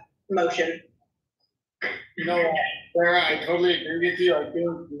 motion. Sarah, I totally agree with you. I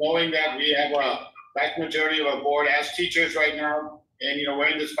think knowing that we have a vast majority of our board as teachers right now, and we're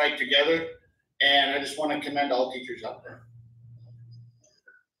in this fight together, and I just want to commend all teachers out there.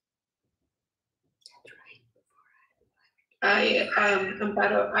 I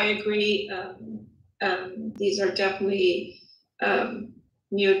agree. These are definitely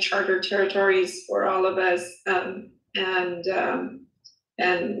new charter territories for all of us, and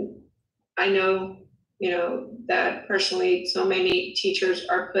I know, that personally, so many teachers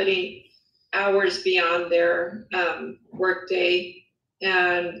are putting hours beyond their workday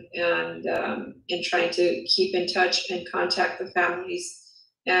and in trying to keep in touch and contact the families.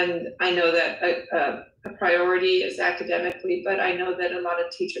 And I know that a priority is academically, but I know that a lot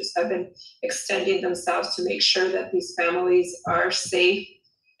of teachers have been extending themselves to make sure that these families are safe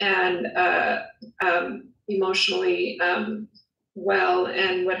and emotionally well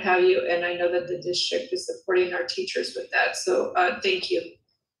and what have you. And I know that the district is supporting our teachers with that. So thank you.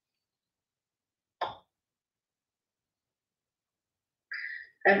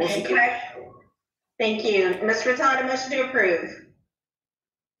 Okay, thank you. Ms. Furtado, motion to approve.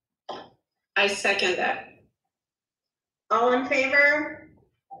 I second that. All in favor?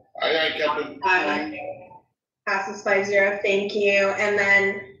 Aye, Captain. Aye. Passes 5-0. Thank you. And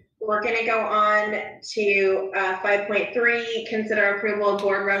then we're going to go on to 5.3, consider approval of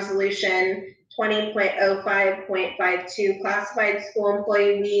board resolution 20.05.52, classified school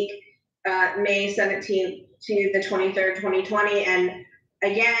employee week, May 17th to the 23rd, 2020. And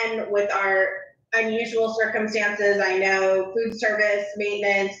again, with our unusual circumstances, I know food service,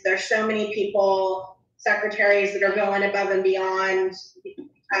 maintenance, there's so many people, secretaries that are going above and beyond.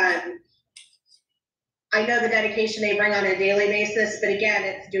 I know the dedication they bring on a daily basis, but again,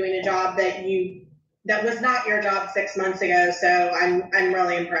 it's doing a job that was not your job 6 months ago. So I'm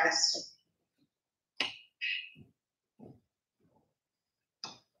really impressed.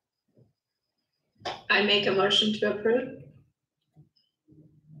 I make a motion to approve.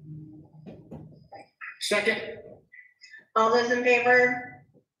 Second. All those in favor?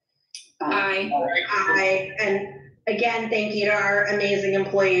 Aye. Aye. And again, thank you to our amazing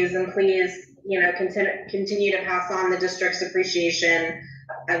employees, and please, continue to pass on the district's appreciation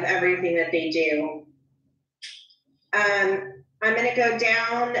of everything that they do. I'm going to go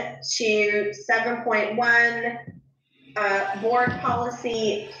down to 7.1, board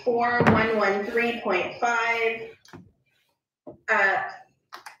policy 4113.5,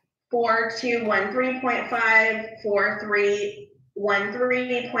 4213.5,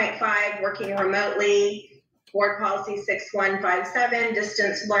 4313.5, working remotely, board policy 6157,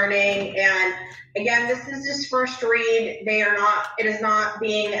 distance learning. And again, this is just first read. It is not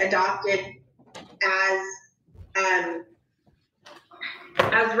being adopted as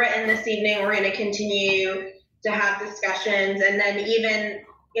as written this evening, we're going to continue to have discussions, and then even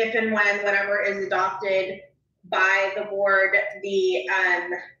if and when whatever is adopted by the board, the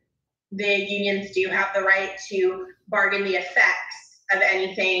unions do have the right to bargain the effects of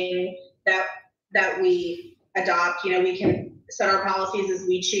anything that we adopt. You know, we can set our policies as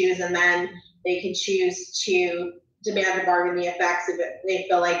we choose, and then they can choose to demand to bargain the effects if they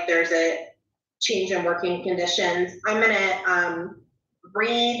feel like there's a change in working conditions. I'm gonna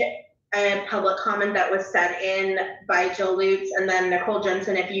read a public comment that was sent in by Jill Lutz, and then Nicole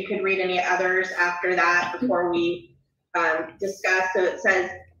Jensen, if you could read any others after that before we discuss. So it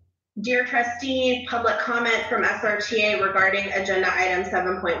says, "Dear trustee, public comment from SRTA regarding agenda item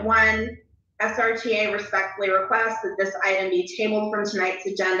 7.1. SRTA respectfully requests that this item be tabled from tonight's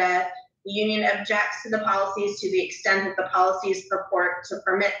agenda. The union objects to the policies to the extent that the policies purport to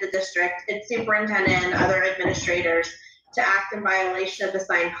permit the district, its superintendent, and other administrators to act in violation of the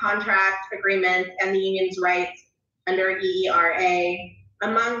signed contract, agreement, and the union's rights under EERA.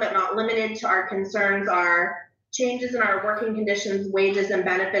 Among but not limited to our concerns are changes in our working conditions, wages, and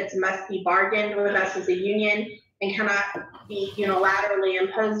benefits must be bargained with us as a union and cannot be unilaterally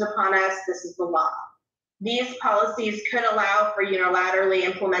imposed upon us. This is the law. These policies could allow for unilaterally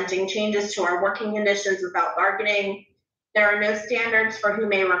implementing changes to our working conditions without bargaining. There are no standards for who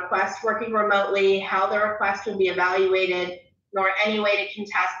may request working remotely, how the request will be evaluated, nor any way to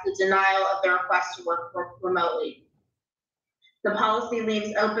contest the denial of the request to work remotely. The policy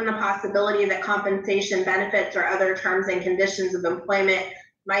leaves open the possibility that compensation, benefits, or other terms and conditions of employment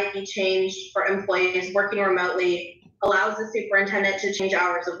might be changed for employees working remotely, allows the superintendent to change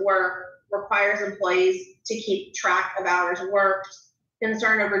hours of work, requires employees to keep track of hours worked,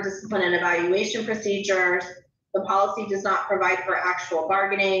 concern over discipline and evaluation procedures. The policy does not provide for actual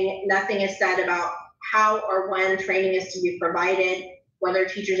bargaining. Nothing is said about how or when training is to be provided, whether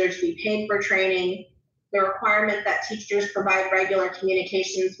teachers are to be paid for training. The requirement that teachers provide regular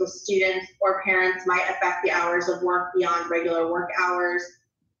communications with students or parents might affect the hours of work beyond regular work hours.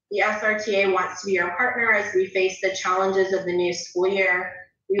 The SRTA wants to be our partner as we face the challenges of the new school year.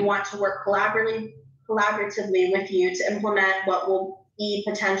 We want to work collaboratively with you to implement what will be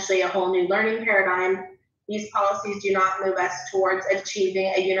potentially a whole new learning paradigm. These policies do not move us towards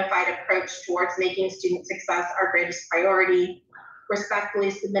achieving a unified approach towards making student success our greatest priority.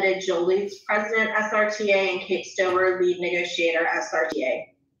 Respectfully submitted, Jill Lutz, President, SRTA, and Kate Stover, Lead Negotiator, SRTA.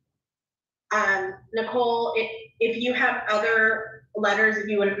 Nicole, if you have other letters, if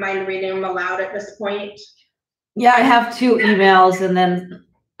you wouldn't mind reading them aloud at this point. Yeah, I have 2 emails, and then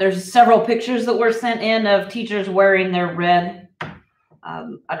there's several pictures that were sent in of teachers wearing their red.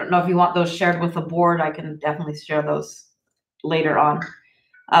 I don't know if you want those shared with the board. I can definitely share those later on.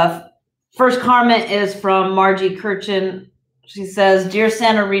 First comment is from Margie Kirchen. She says, "Dear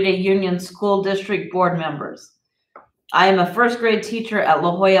Santa Rita Union School District Board members, I am a 1st grade teacher at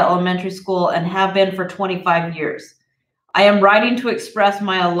La Jolla Elementary School and have been for 25 years. I am writing to express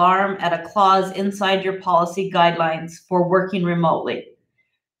my alarm at a clause inside your policy guidelines for working remotely.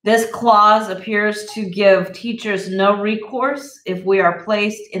 This clause appears to give teachers no recourse if we are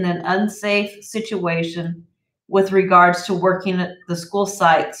placed in an unsafe situation with regards to working at the school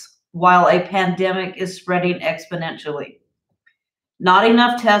sites while a pandemic is spreading exponentially. Not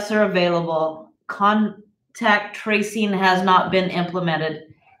enough tests are available. Contact tracing has not been implemented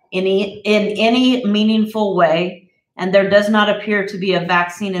in any meaningful way, and there does not appear to be a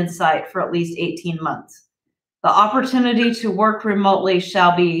vaccine in sight for at least 18 months. The opportunity to work remotely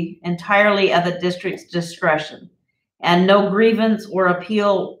shall be entirely at the district's discretion, and no grievance or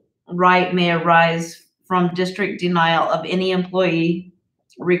appeal right may arise from district denial of any employee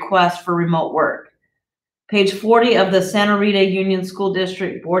request for remote work." Page 40 of the Santa Rita Union School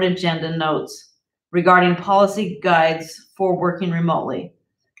District Board Agenda notes regarding policy guides for working remotely.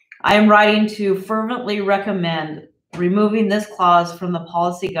 I am writing to fervently recommend removing this clause from the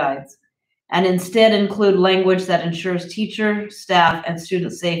policy guides and instead include language that ensures teacher, staff, and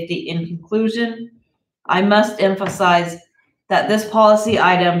student safety. In conclusion, I must emphasize that this policy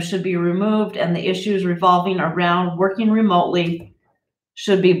item should be removed and the issues revolving around working remotely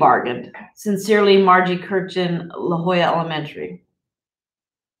should be bargained. Sincerely, Margie Kirchen, La Jolla Elementary.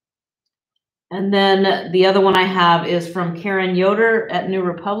 And then the other one I have is from Karen Yoder at New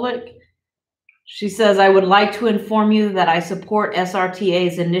Republic. She says, "I would like to inform you that I support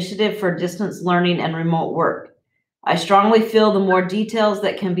SRTA's initiative for distance learning and remote work. I strongly feel the more details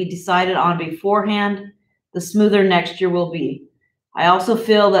that can be decided on beforehand, the smoother next year will be. I also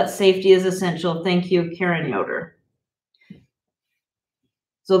feel that safety is essential. Thank you, Karen Yoder."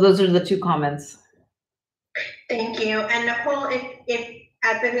 So those are the 2 comments. Thank you. And Nicole, if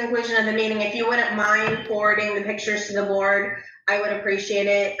at the conclusion of the meeting, if you wouldn't mind forwarding the pictures to the board, I would appreciate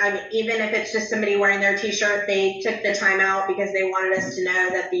it. I mean, even if it's just somebody wearing their t-shirt, they took the time out because they wanted us to know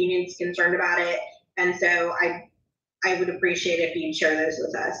that the union's concerned about it. And so I would appreciate it if you'd share those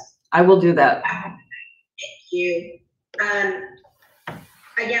with us. I will do that. Thank you.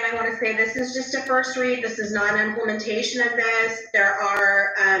 Again, I want to say this is just a first read. This is not an implementation of this.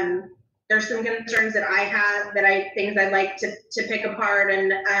 There's some concerns that I have things I'd like to pick apart,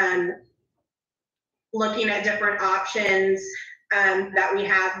 and looking at different options that we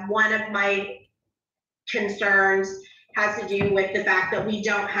have. One of my concerns has to do with the fact that we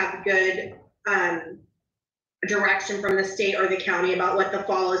don't have good direction from the state or the county about what the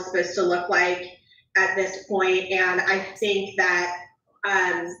fall is supposed to look like at this point. And I think that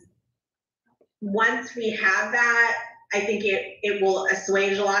once we have that, I think it will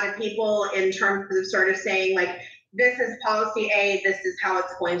assuage a lot of people in terms of sort of saying, like, this is policy A, this is how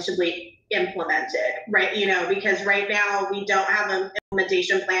it's going to be implemented, right? You know, because right now we don't have an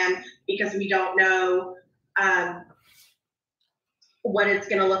implementation plan because we don't know what it's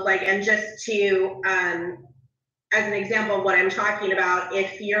going to look like. And just to, as an example of what I'm talking about,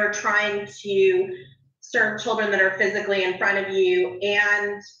 if you're trying to serve children that are physically in front of you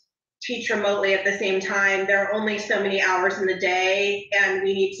and teach remotely at the same time, there are only so many hours in the day, and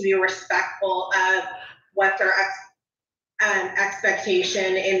we need to be respectful of what their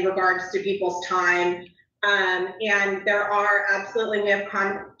expectation in regards to people's time. And there are absolutely, we have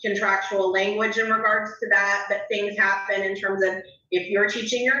contractual language in regards to that, but things happen in terms of if you're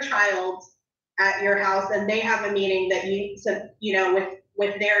teaching your child at your house and they have a meeting that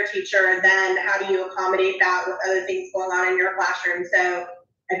with their teacher, then how do you accommodate that with other things going on in your classroom? So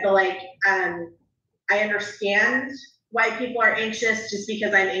I feel like I understand why people are anxious, just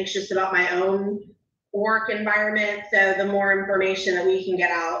because I'm anxious about my own work environment. So the more information that we can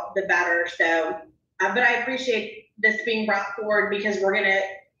get out, the better. So, but I appreciate this being brought forward, because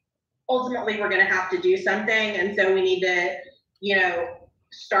ultimately we're gonna have to do something. And so we need to,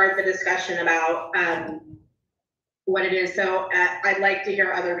 start the discussion about what it is. So I'd like to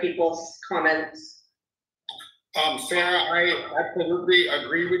hear other people's comments. Sarah, I absolutely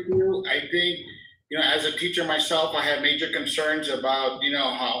agree with you. I think, as a teacher myself, I have major concerns about,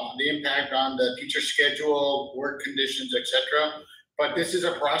 how the impact on the teacher schedule, work conditions, etc. But this is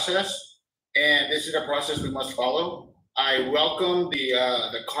a process, and this is a process we must follow. I welcome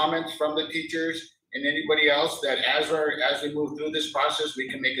the comments from the teachers and anybody else that as we move through this process, we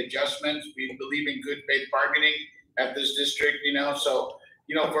can make adjustments. We believe in good faith bargaining at this district, So,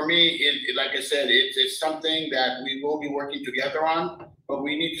 for me, like I said, it's something that we will be working together on, but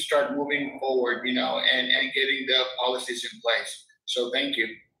we need to start moving forward, and getting the policies in place. So thank you.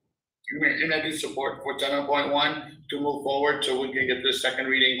 And I do support for 7.1 to move forward so we can get the second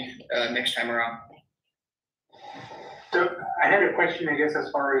reading next time around. So I had a question, I guess,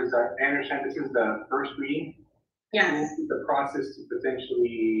 as far as I understand, this is the first reading. Yes. This is the process to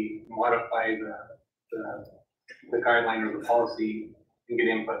potentially modify the guideline or the policy and get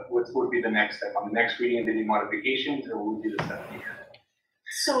input. What would be the next step? On the next reading, any modifications, or will we do the second year?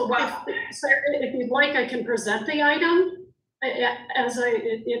 So if you'd like, I can present the item. I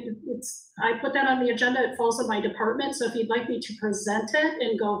put that on the agenda, it falls in my department. So if you'd like me to present it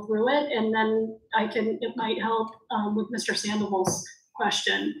and go through it, and then it might help with Mr. Sandoval's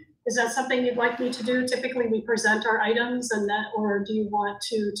question. Is that something you'd like me to do? Typically we present our items or do you want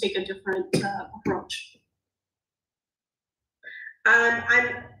to take a different approach?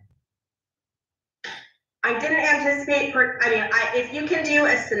 I didn't anticipate, if you can do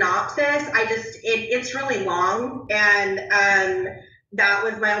a synopsis, it's really long, and that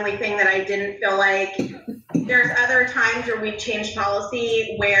was my only thing that I didn't feel like. There's other times where we've changed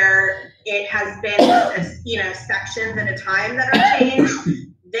policy where it has been, sections at a time that are changed.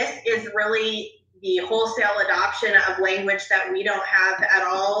 This is really the wholesale adoption of language that we don't have at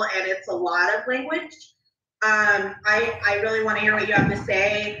all, and it's a lot of language. I really want to hear what you have to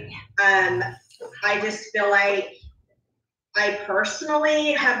say. I just feel like I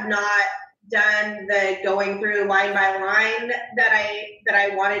personally have not done the going through line by line that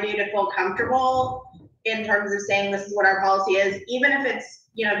I want to do to feel comfortable in terms of saying this is what our policy is, even if it's,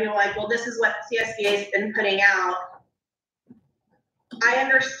 people are like, well, this is what CSBA has been putting out. I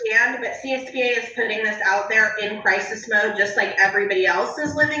understand, but CSBA is putting this out there in crisis mode, just like everybody else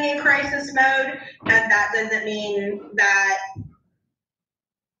is living in crisis mode, and that doesn't mean that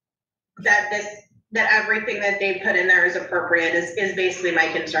everything that they put in there is appropriate. Is basically my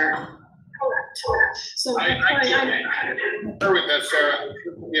concern. Correct. So I concur with that, Sarah. It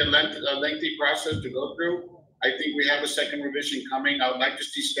should be a lengthy process to go through. I think we have a second revision coming. I would like to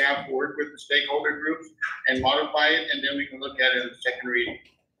see staff work with the stakeholder groups and modify it, and then we can look at it in the second reading.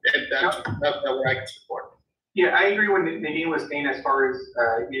 That's what I can support. Yeah, I agree with what Nadine was saying as far as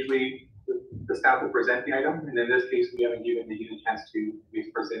usually the staff will present the item, and in this case, we haven't given Nadine a chance to at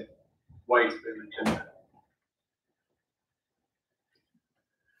least present why it's been agenda.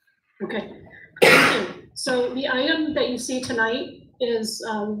 Okay, thank you. So the item that you see tonight is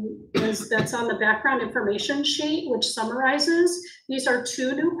that's on the background information sheet, which summarizes. These are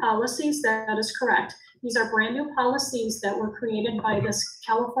 2 new policies. That is correct. These are brand new policies that were created by this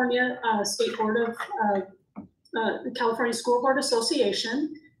California State Board of California School Board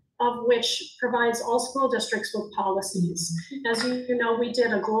Association, of which provides all school districts with policies. As you know, we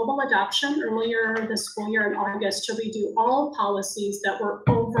did a global adoption earlier this school year in August to redo all policies that were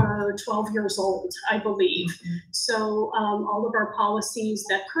over 12 years old, I believe. So all of our policies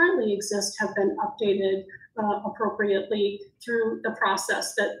that currently exist have been updated appropriately through the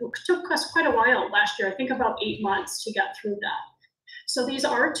process that took us quite a while last year, I think about 8 months to get through that. So these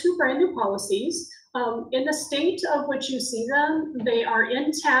are 2 brand new policies. In the state of which you see them, they are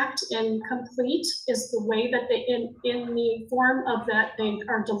intact and complete is the way that they, in the form of that they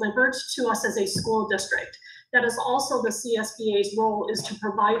are delivered to us as a school district. That is also the CSBA's role, is to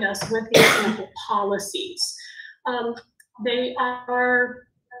provide us with the example policies. They are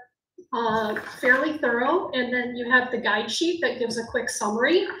fairly thorough, and then you have the guide sheet that gives a quick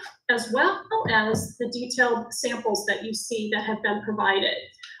summary, as well as the detailed samples that you see that have been provided.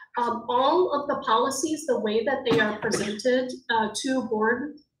 All of the policies, the way that they are presented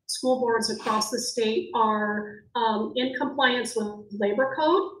to school boards across the state are in compliance with Labor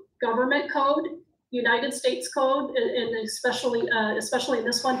Code, Government Code, United States Code, and especially in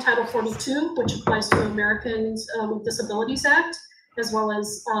this one, Title 42, which applies to Americans with Disabilities Act, as well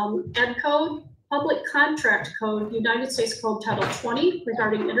as Ed Code, Public Contract Code, United States Code Title 20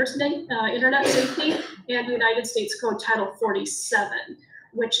 regarding internet safety, and United States Code Title 47.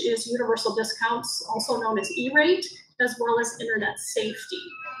 Which is universal discounts, also known as E-rate, as well as internet safety.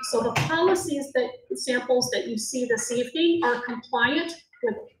 So the policies samples that you see this evening are compliant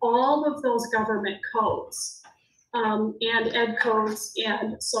with all of those government codes and ed codes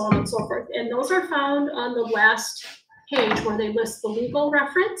and so on and so forth. And those are found on the last page where they list the legal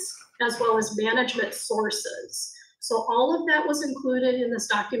reference as well as management sources. So all of that was included in this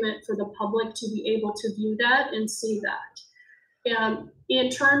document for the public to be able to view that and see that. And in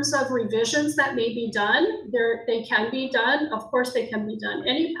terms of revisions that may be done, they can be done. Of course, they can be done.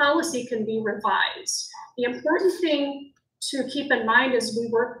 Any policy can be revised. The important thing to keep in mind as we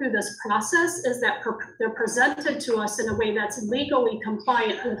work through this process is that they're presented to us in a way that's legally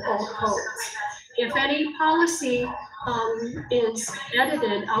compliant with all codes. If any policy is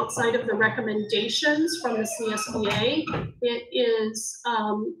edited outside of the recommendations from the CSBA,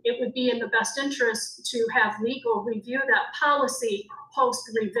 it would be in the best interest to have legal review that policy post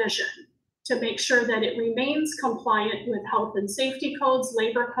revision to make sure that it remains compliant with health and safety codes,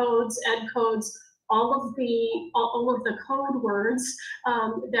 labor codes, ed codes, all of the code words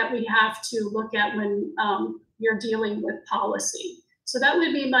that we have to look at when you're dealing with policy. So that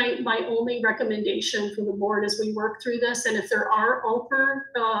would be my only recommendation for the board as we work through this. And if there are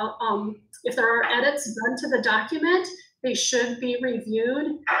if there are edits done to the document, they should be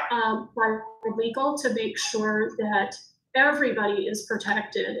reviewed by legal to make sure that everybody is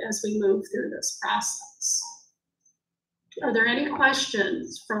protected as we move through this process. Are there any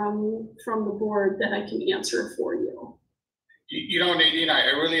questions from the board that I can answer for you? You know, Nadine,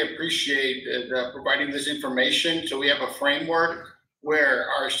 I really appreciate providing this information. So we have a framework where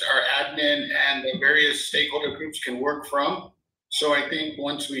our admin and the various stakeholder groups can work from. So I think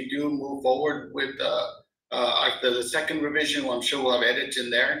once we do move forward with the second revision, well, I'm sure we'll have edits in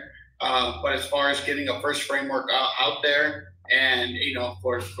there. But as far as getting a first framework out there and, you know,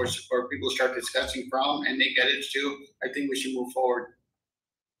 for people to start discussing from and make edits to, I think we should move forward.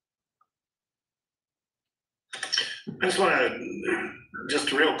 I just want to,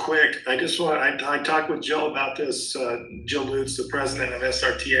 just real quick, I talked with Jill about this, Jill Lutz, the president of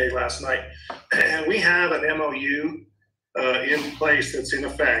SRTA last night, and we have an MOU in place that's in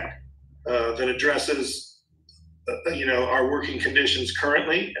effect that addresses, our working conditions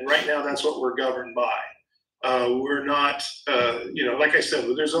currently, and right now that's what we're governed by. We're not, like I said,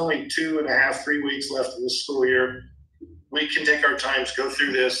 there's only 2.5, 3 weeks left in the school year. We can take our time to go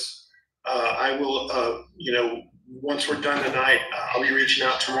through this. I will, once we're done tonight, I'll be reaching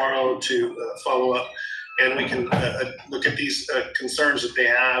out tomorrow to follow up, and we can look at these concerns that they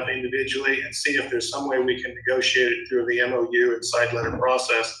have individually and see if there's some way we can negotiate it through the MOU and side letter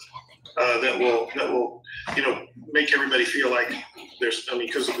process that will, make everybody feel like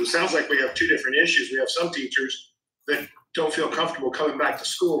because it sounds like we have two different issues. We have some teachers that don't feel comfortable coming back to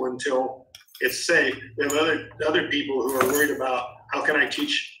school until it's safe. We have other people who are worried about how can I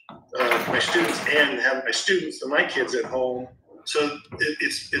teach my students and have my students and my kids at home. So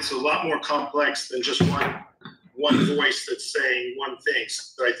it's a lot more complex than just one voice that's saying one thing.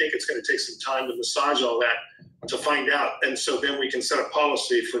 So I think it's going to take some time to massage all that to find out. And so then we can set a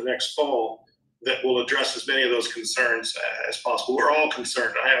policy for next fall that will address as many of those concerns as possible. We're all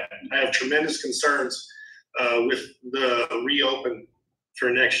concerned. I have tremendous concerns with the reopen for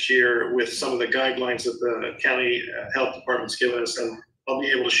next year with some of the guidelines that the county health department's given us, and I'll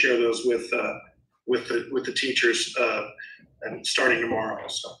be able to share those with the teachers and starting tomorrow.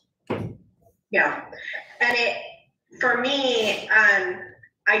 So. Yeah, and for me,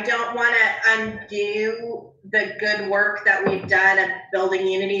 I don't want to undo the good work that we've done of building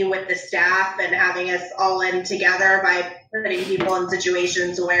unity with the staff and having us all in together by putting people in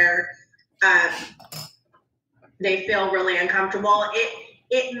situations where they feel really uncomfortable.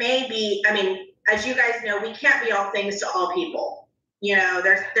 It may be, as you guys know, we can't be all things to all people.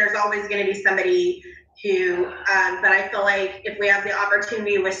 There's always going to be somebody who, but I feel like if we have the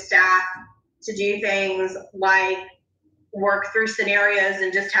opportunity with staff to do things like work through scenarios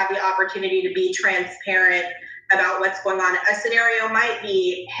and just have the opportunity to be transparent about what's going on. A scenario might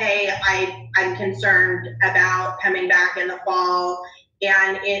be, hey, I'm concerned about coming back in the fall,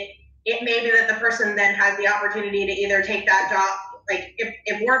 and it may be that the person then has the opportunity to either take that job, like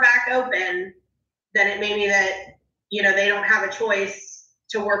if we're back open, then it may be that, they don't have a choice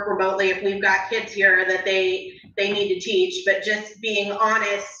to work remotely if we've got kids here that they need to teach, but just being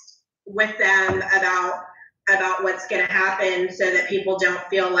honest with them about what's going to happen so that people don't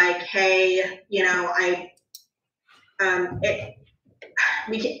feel like, hey,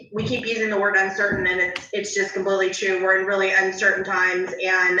 we keep using the word uncertain, and it's just completely true. We're in really uncertain times,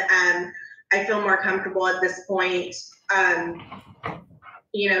 and I feel more comfortable at this point,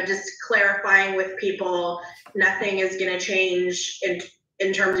 just clarifying with people, nothing is going to change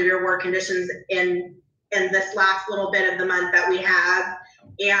in terms of your work conditions in this last little bit of the month that we have.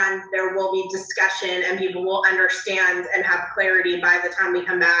 And there will be discussion, and people will understand and have clarity by the time we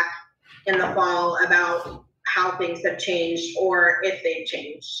come back in the fall about how things have changed or if they've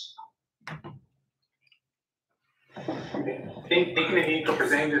changed. Thank you, Nadine, for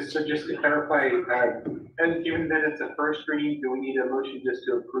presenting this. So just to clarify, and given that it's a first reading, do we need a motion just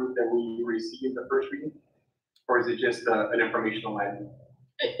to approve that we receive the first reading? Or is it just an informational item?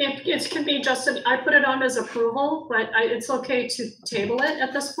 It can be just, I put it on as approval, but it's okay to table it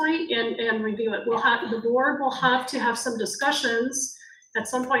at this point and review it. The board will have to have some discussions at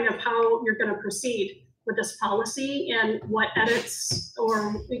some point of how you're going to proceed with this policy and what edits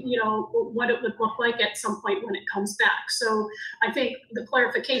or, what it would look like at some point when it comes back. So I think the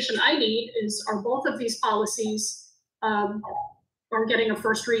clarification I need is, are both of these policies or getting a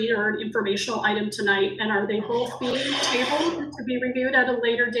first read or an informational item tonight, and are they both being tabled to be reviewed at a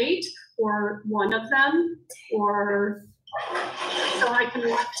later date, or one of them, or so I can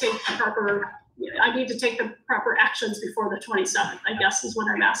take the proper, I need to take the proper actions before the 27th, I guess is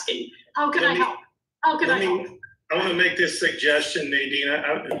what I'm asking. How can I help? How can I help? I want to make this suggestion,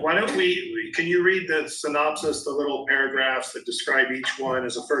 Nadine. Why don't can you read the synopsis, the little paragraphs that describe each one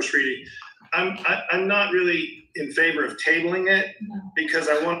as a first reading? I'm not really in favor of tabling it because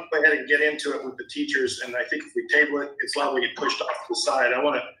I want to go ahead and get into it with the teachers. And I think if we table it, it's liable to get pushed off to the side.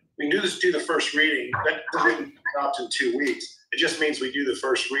 We can do the first reading. That doesn't adopt in 2 weeks. It just means we do the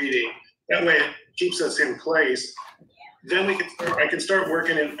first reading. That way it keeps us in place. Then I can start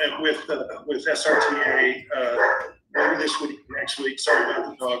working with SRTA maybe this week, next week. Sorry about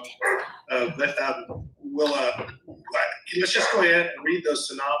the dog. Let's just go ahead and read those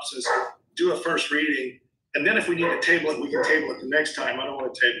synopses, do a first reading, and then if we need to table it, we can table it the next time. I don't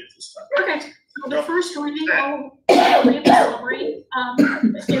want to table it this time. Okay, so the first reading, I'll read the summary.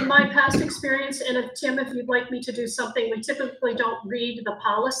 In my past experience, and Tim, if you'd like me to do something, we typically don't read the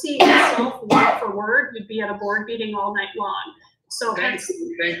policy itself word for word. We'd be at a board meeting all night long. So thank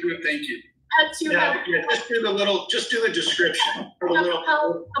you. Hence you have just do the description. A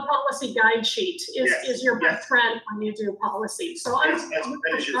policy guide sheet is your best friend when you do policy. So I'm a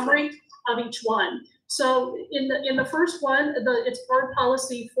summary of each one. So in the first one, it's board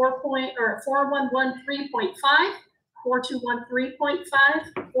policy 4113.5,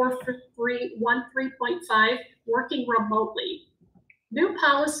 4213.5, 4313.5, working remotely. New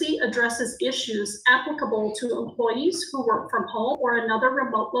policy addresses issues applicable to employees who work from home or another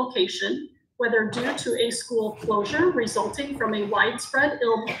remote location whether due to a school closure resulting from a widespread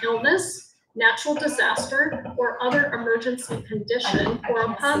illness, natural disaster, or other emergency condition, or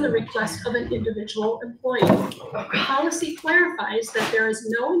upon the request of an individual employee. Policy clarifies that there is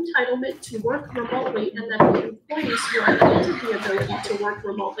no entitlement to work remotely and that the employees who are granted the ability to work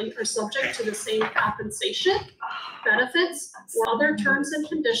remotely are subject to the same compensation, benefits, or other terms and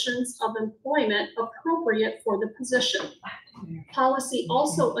conditions of employment appropriate for the position. Policy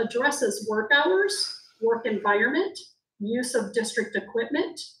also addresses work hours, work environment, use of district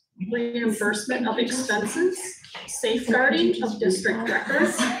equipment, reimbursement of expenses, safeguarding of district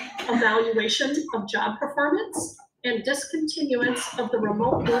records, evaluation of job performance, and discontinuance of the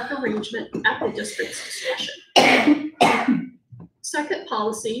remote work arrangement at the district's discretion. Second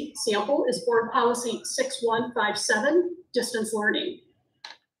policy sample is Board Policy 6157, distance learning.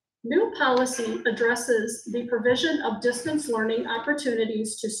 New policy addresses the provision of distance learning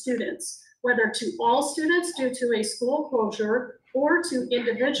opportunities to students, whether to all students due to a school closure or to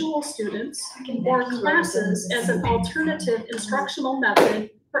individual students or classes as an alternative instructional method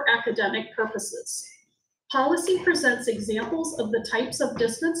for academic purposes. Policy presents examples of the types of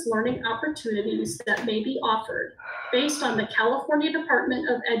distance learning opportunities that may be offered based on the California Department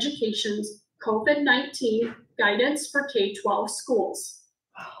of Education's COVID-19 guidance for K-12 schools.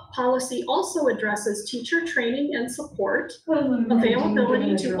 Policy also addresses teacher training and support,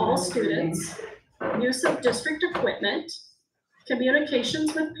 availability to all students, use of district equipment,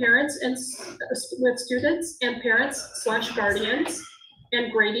 communications with parents and with students and parents/guardians,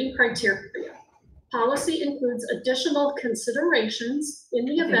 and grading criteria. Policy includes additional considerations in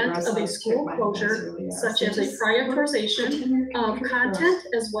the event of a school closure, such as a prioritization of content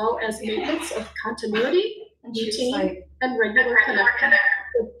as well as maintenance of continuity, routine, and regular connection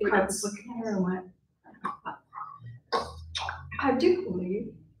with kids. I do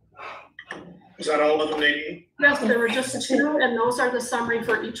believe. Was that all of them, Nadine? Yes, there were just two, and those are the summary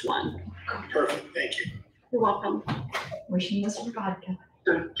for each one. Perfect, thank you. You're welcome. Wishing us for vodka.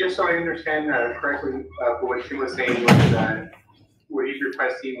 So just so I understand correctly, what Kim was saying was that what he's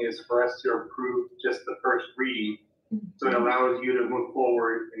requesting is for us to approve just the first reading. So it allows you to move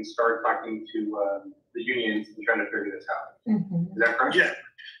forward and start talking to the unions and trying to figure this out. Is that correct? Yeah,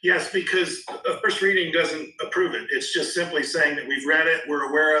 yes, because a first reading doesn't approve it. It's just simply saying that we've read it, we're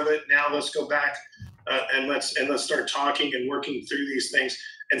aware of it. Now let's go back and let's start talking and working through these things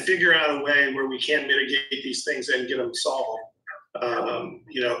and figure out a way where we can mitigate these things and get them solved.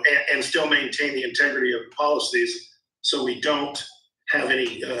 And still maintain the integrity of the policies so we don't have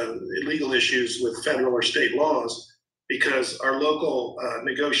any legal issues with federal or state laws, because our local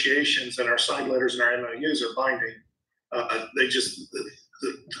negotiations and our signed letters and our MOUs are binding.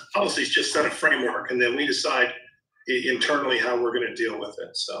 The policies just set a framework, and then we decide internally how we're going to deal with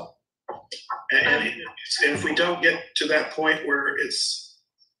it. So, and if we don't get to that point where it's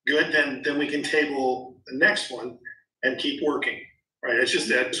good, then we can table the next one and keep working, right? It's just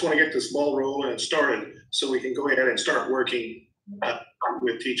that I just want to get this ball rolling and started so we can go ahead and start working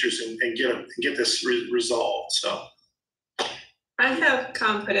with teachers and get this resolved. So I have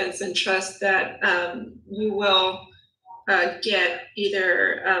confidence and trust that you will get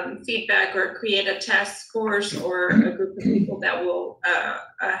either feedback or create a task force or a group of people that will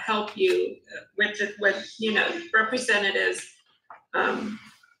help you with representatives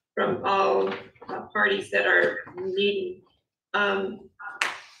from all parties that are meeting.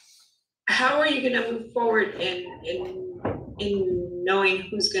 How are you going to move forward in knowing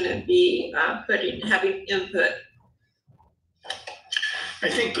who's going to be having input? I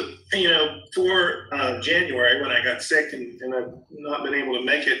think that, for January, when I got sick and I've not been able to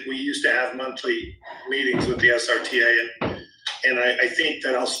make it, we used to have monthly meetings with the SRTA, and I think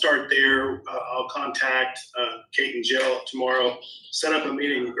that I'll start there. I'll contact Kate and Jill tomorrow, set up a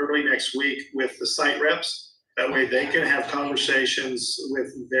meeting early next week with the site reps. That way they can have conversations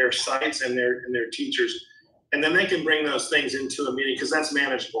with their sites and their teachers, and then they can bring those things into a meeting, because that's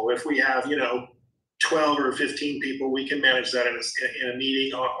manageable. If we have 12 or 15 people, we can manage that in a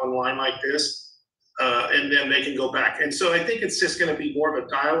meeting online like this, and then they can go back. And so I think it's just going to be more of a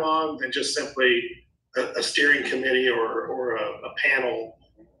dialogue than just simply a steering committee or a panel.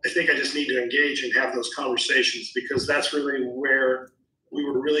 I think I just need to engage and have those conversations, because that's really where we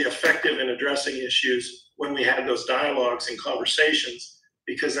were really effective in addressing issues, when we had those dialogues and conversations,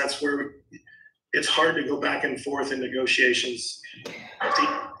 because that's where it's hard to go back and forth in negotiations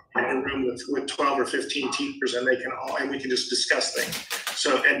in a room with 12 or 15 teachers, and we can just discuss things.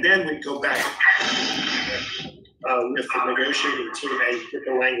 So, and then we go back with the negotiating team and get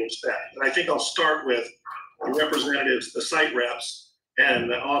the language back. And I think I'll start with the representatives, the site reps, and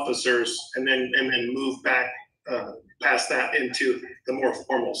the officers, and then move back past that into the more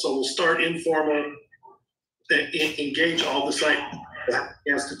formal. So we'll start informal, engage all the site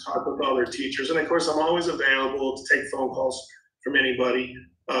has to talk with all their teachers, and of course I'm always available to take phone calls from anybody.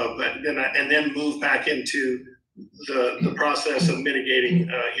 But then move back into the process of mitigating,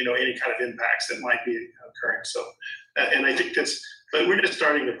 any kind of impacts that might be occurring. So, and I think but we're just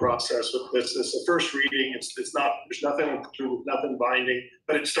starting the process with this. It's the first reading. It's not. There's nothing binding,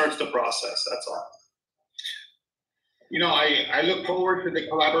 but it starts the process. That's all. I look forward to the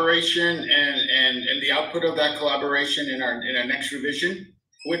collaboration and the output of that collaboration in our next revision.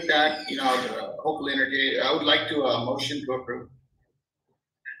 With that, hopefully I would like to motion to approve.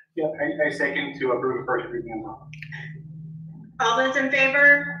 Yeah, I second to approve the first reading. All those in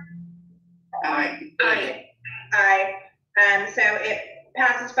favor? Aye. Aye. So it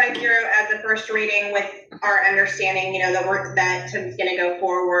passes 5-0 as a first reading with our understanding, that Tim's going to go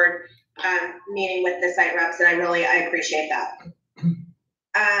forward, meeting with the site reps, and I appreciate that.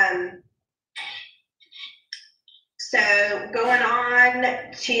 So going on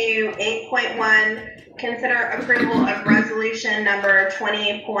to 8.1, consider approval of resolution number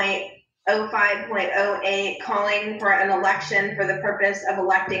 20.05.08, calling for an election for the purpose of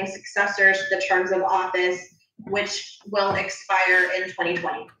electing successors to the terms of office, which will expire in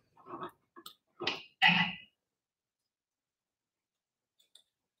 2020.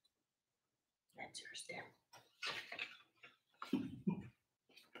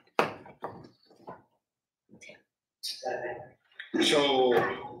 So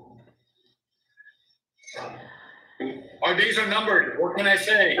our days are numbered. What can I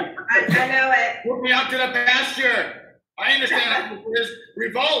say? I know it. Put me out to the pasture. I understand how it is.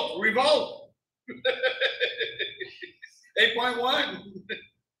 Revolt. 8.1.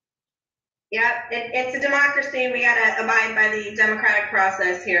 Yep, it's a democracy. We gotta abide by the democratic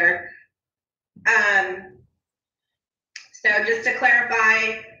process here. So just to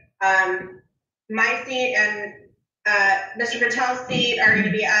clarify, my seat and Mr. Patel's seat are going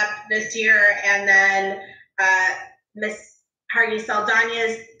to be up this year, and then Ms. Hardy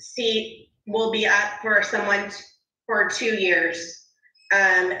Saldana's seat will be up for someone for 2 years,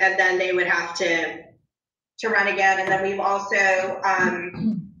 and then they would have to run again. And then we've also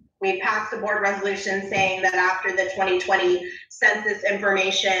we passed a board resolution saying that after the 2020 census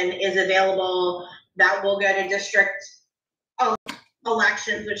information is available, that will go to district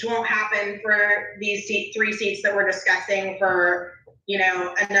elections, which won't happen for these 3 seats that we're discussing for,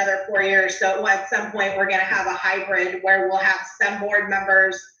 another 4 years. So at some point, we're going to have a hybrid where we'll have some board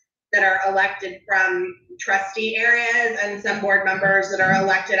members that are elected from trustee areas and some board members that are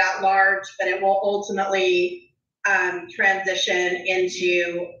elected at large, but it will ultimately transition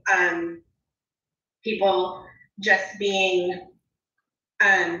into people just being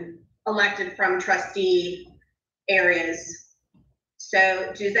elected from trustee areas.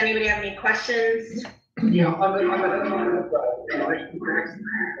 So does anybody have any questions? Yeah, on the election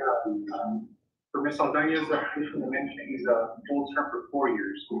for Ms. Saldana's application, mentioned a full term for 4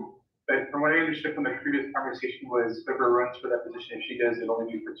 years. But from what I understood from the previous conversation was whoever runs for that position, if she does, it'll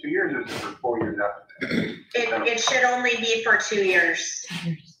only be for 2 years, or is it for 4 years after that? It should only be for 2 years.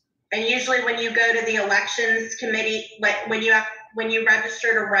 And usually when you go to the elections committee, when you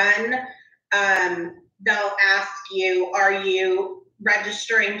register to run, they'll ask you, are you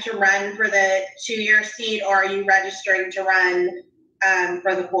registering to run for the 2-year seat, or are you registering to run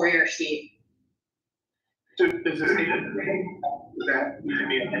for the 4-year seat? So does the state that need to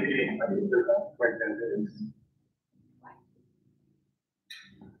be intimidating like that is?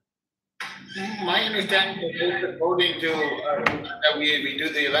 My understanding is they're voting to that we do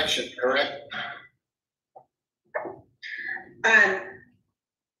the election, correct?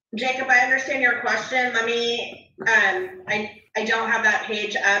 Jacob, I understand your question. Let me, I don't have that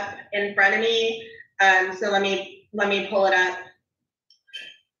page up in front of me, so let me pull it up.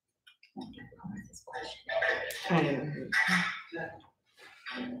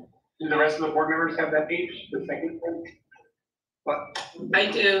 Do the rest of the board members have that page, the second one? What?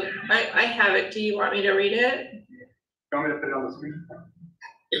 I do. I have it. Do you want me to read it? You want me to put it on the screen?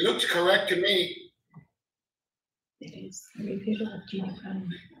 It looks correct to me. It is.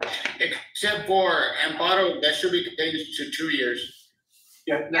 Except for Amparo, that should be changed to 2 years.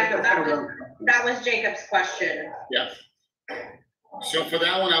 Yeah, that was Jacob's question. Yeah. So for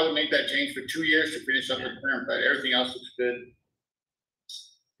that one, I would make that change for 2 years to finish up the term, but everything else looks good.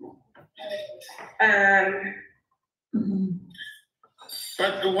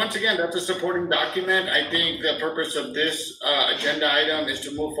 But once again, that's a supporting document. I think the purpose of this agenda item is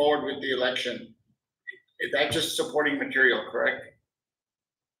to move forward with the election. That's just supporting material, correct?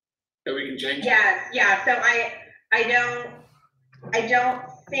 that we can change? Yes, yeah, so I don't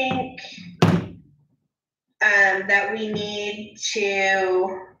think, that we need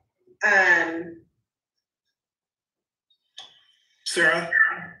to, Sarah,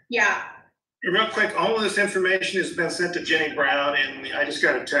 yeah, real quick, all of this information has been sent to Jenny Brown, and I just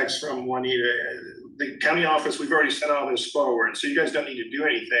got a text from Juanita. The county office, we've already sent all this forward, so you guys don't need to do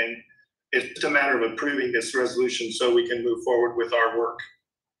anything. It's just a matter of approving this resolution so we can move forward with our work.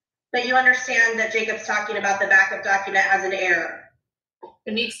 but you understand that Jacob's talking about the backup document as an error.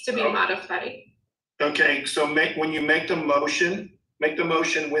 It needs to be modified. Okay, so when you make the motion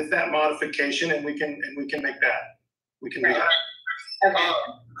with that modification, and we can make that. We can do that. Okay.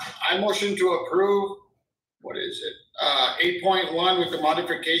 I motion to approve, what is it? 8.1 with the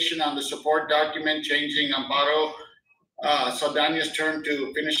modification on the support document, changing Amparo Saldana's term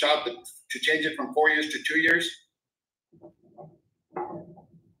to finish out to change it from 4 years to 2 years.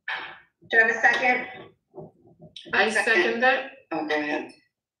 Do I have a second? I second that. Oh, go ahead.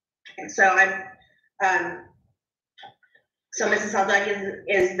 So so Mrs. Saldana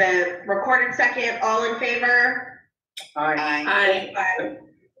is the recorded second. All in favor? Aye. Aye.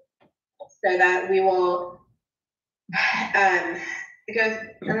 So that we will, it goes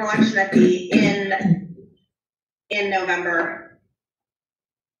an election at in November.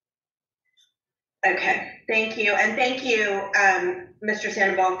 Okay, thank you. And thank you, Mr.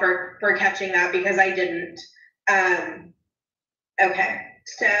 Sandoval, for catching that, because I didn't. Okay,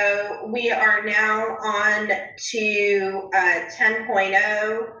 so we are now on to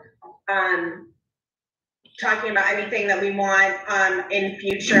 10.0, talking about anything that we want in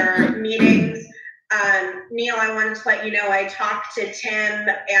future meetings. Neil, I wanted to let you know I talked to Tim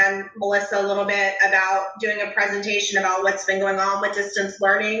and Melissa a little bit about doing a presentation about what's been going on with distance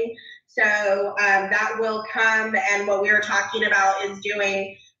learning. So that will come, and what we were talking about is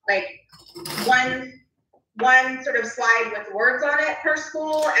doing like one sort of slide with words on it per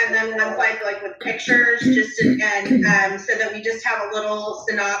school, and then one slide like with pictures, just so that we just have a little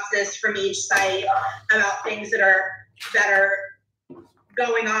synopsis from each site about things that are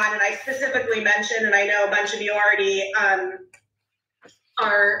going on. And I specifically mentioned, and I know a bunch of you already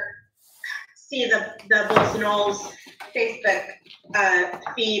see the Bolsonols Facebook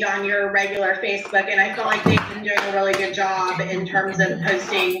feed on your regular Facebook, and I felt like they've been doing a really good job in terms of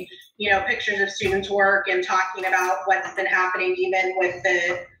posting, pictures of students' work and talking about what's been happening even with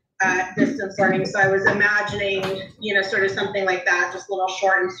the distance learning. So I was imagining, sort of something like that, just a little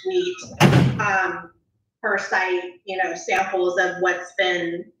short and sweet per site, samples of what's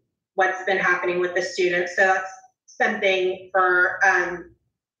been happening with the students. So that's something for a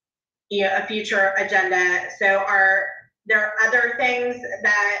future agenda. So are there other things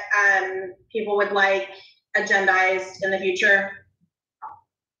that people would like agendized in the future?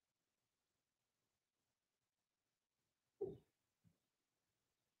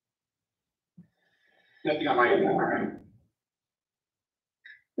 Nothing on my end.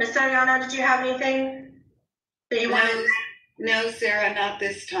 Ms. Soriano, did you have anything that you wanted? No, Sarah, not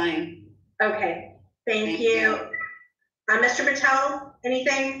this time. Okay, thank you. Mr. Patel,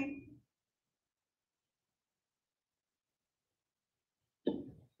 anything?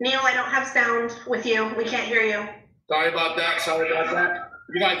 Neil, I don't have sound with you. We can't hear you. Sorry about that.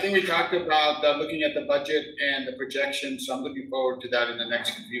 I think we talked about looking at the budget and the projections, so I'm looking forward to that in the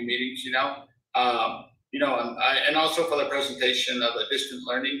next few meetings, and also for the presentation of the distant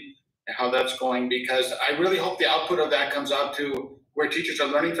learning and how that's going, because I really hope the output of that comes out to where teachers are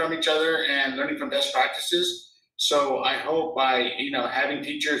learning from each other and learning from best practices. So I hope by, having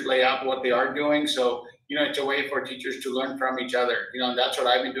teachers lay out what they are doing, so, it's a way for teachers to learn from each other, and that's what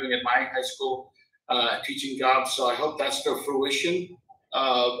I've been doing at my high school teaching job. So I hope that's the fruition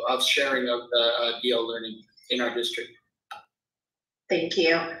of sharing of the DL learning in our district. Thank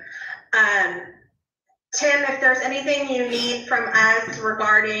you. Tim, if there's anything you need from us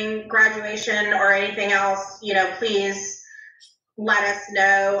regarding graduation or anything else, please let us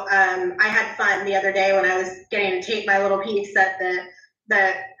know. I had fun the other day when I was getting to take my little piece at the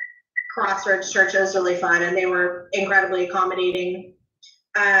Crossroads Church. It was really fun, and they were incredibly accommodating.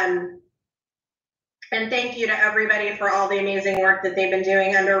 And thank you to everybody for all the amazing work that they've been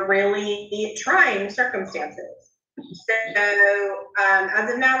doing under really trying circumstances. So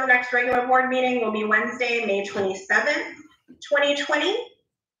as of now, the next regular board meeting will be Wednesday, May 27th, 2020.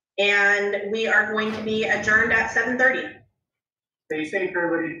 And we are going to be adjourned at 7:30. Stay safe,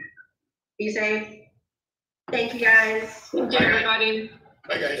 everybody. Be safe. Thank you, guys. Thank you, everybody.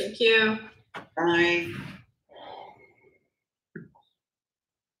 Bye, guys. Thank you. Bye.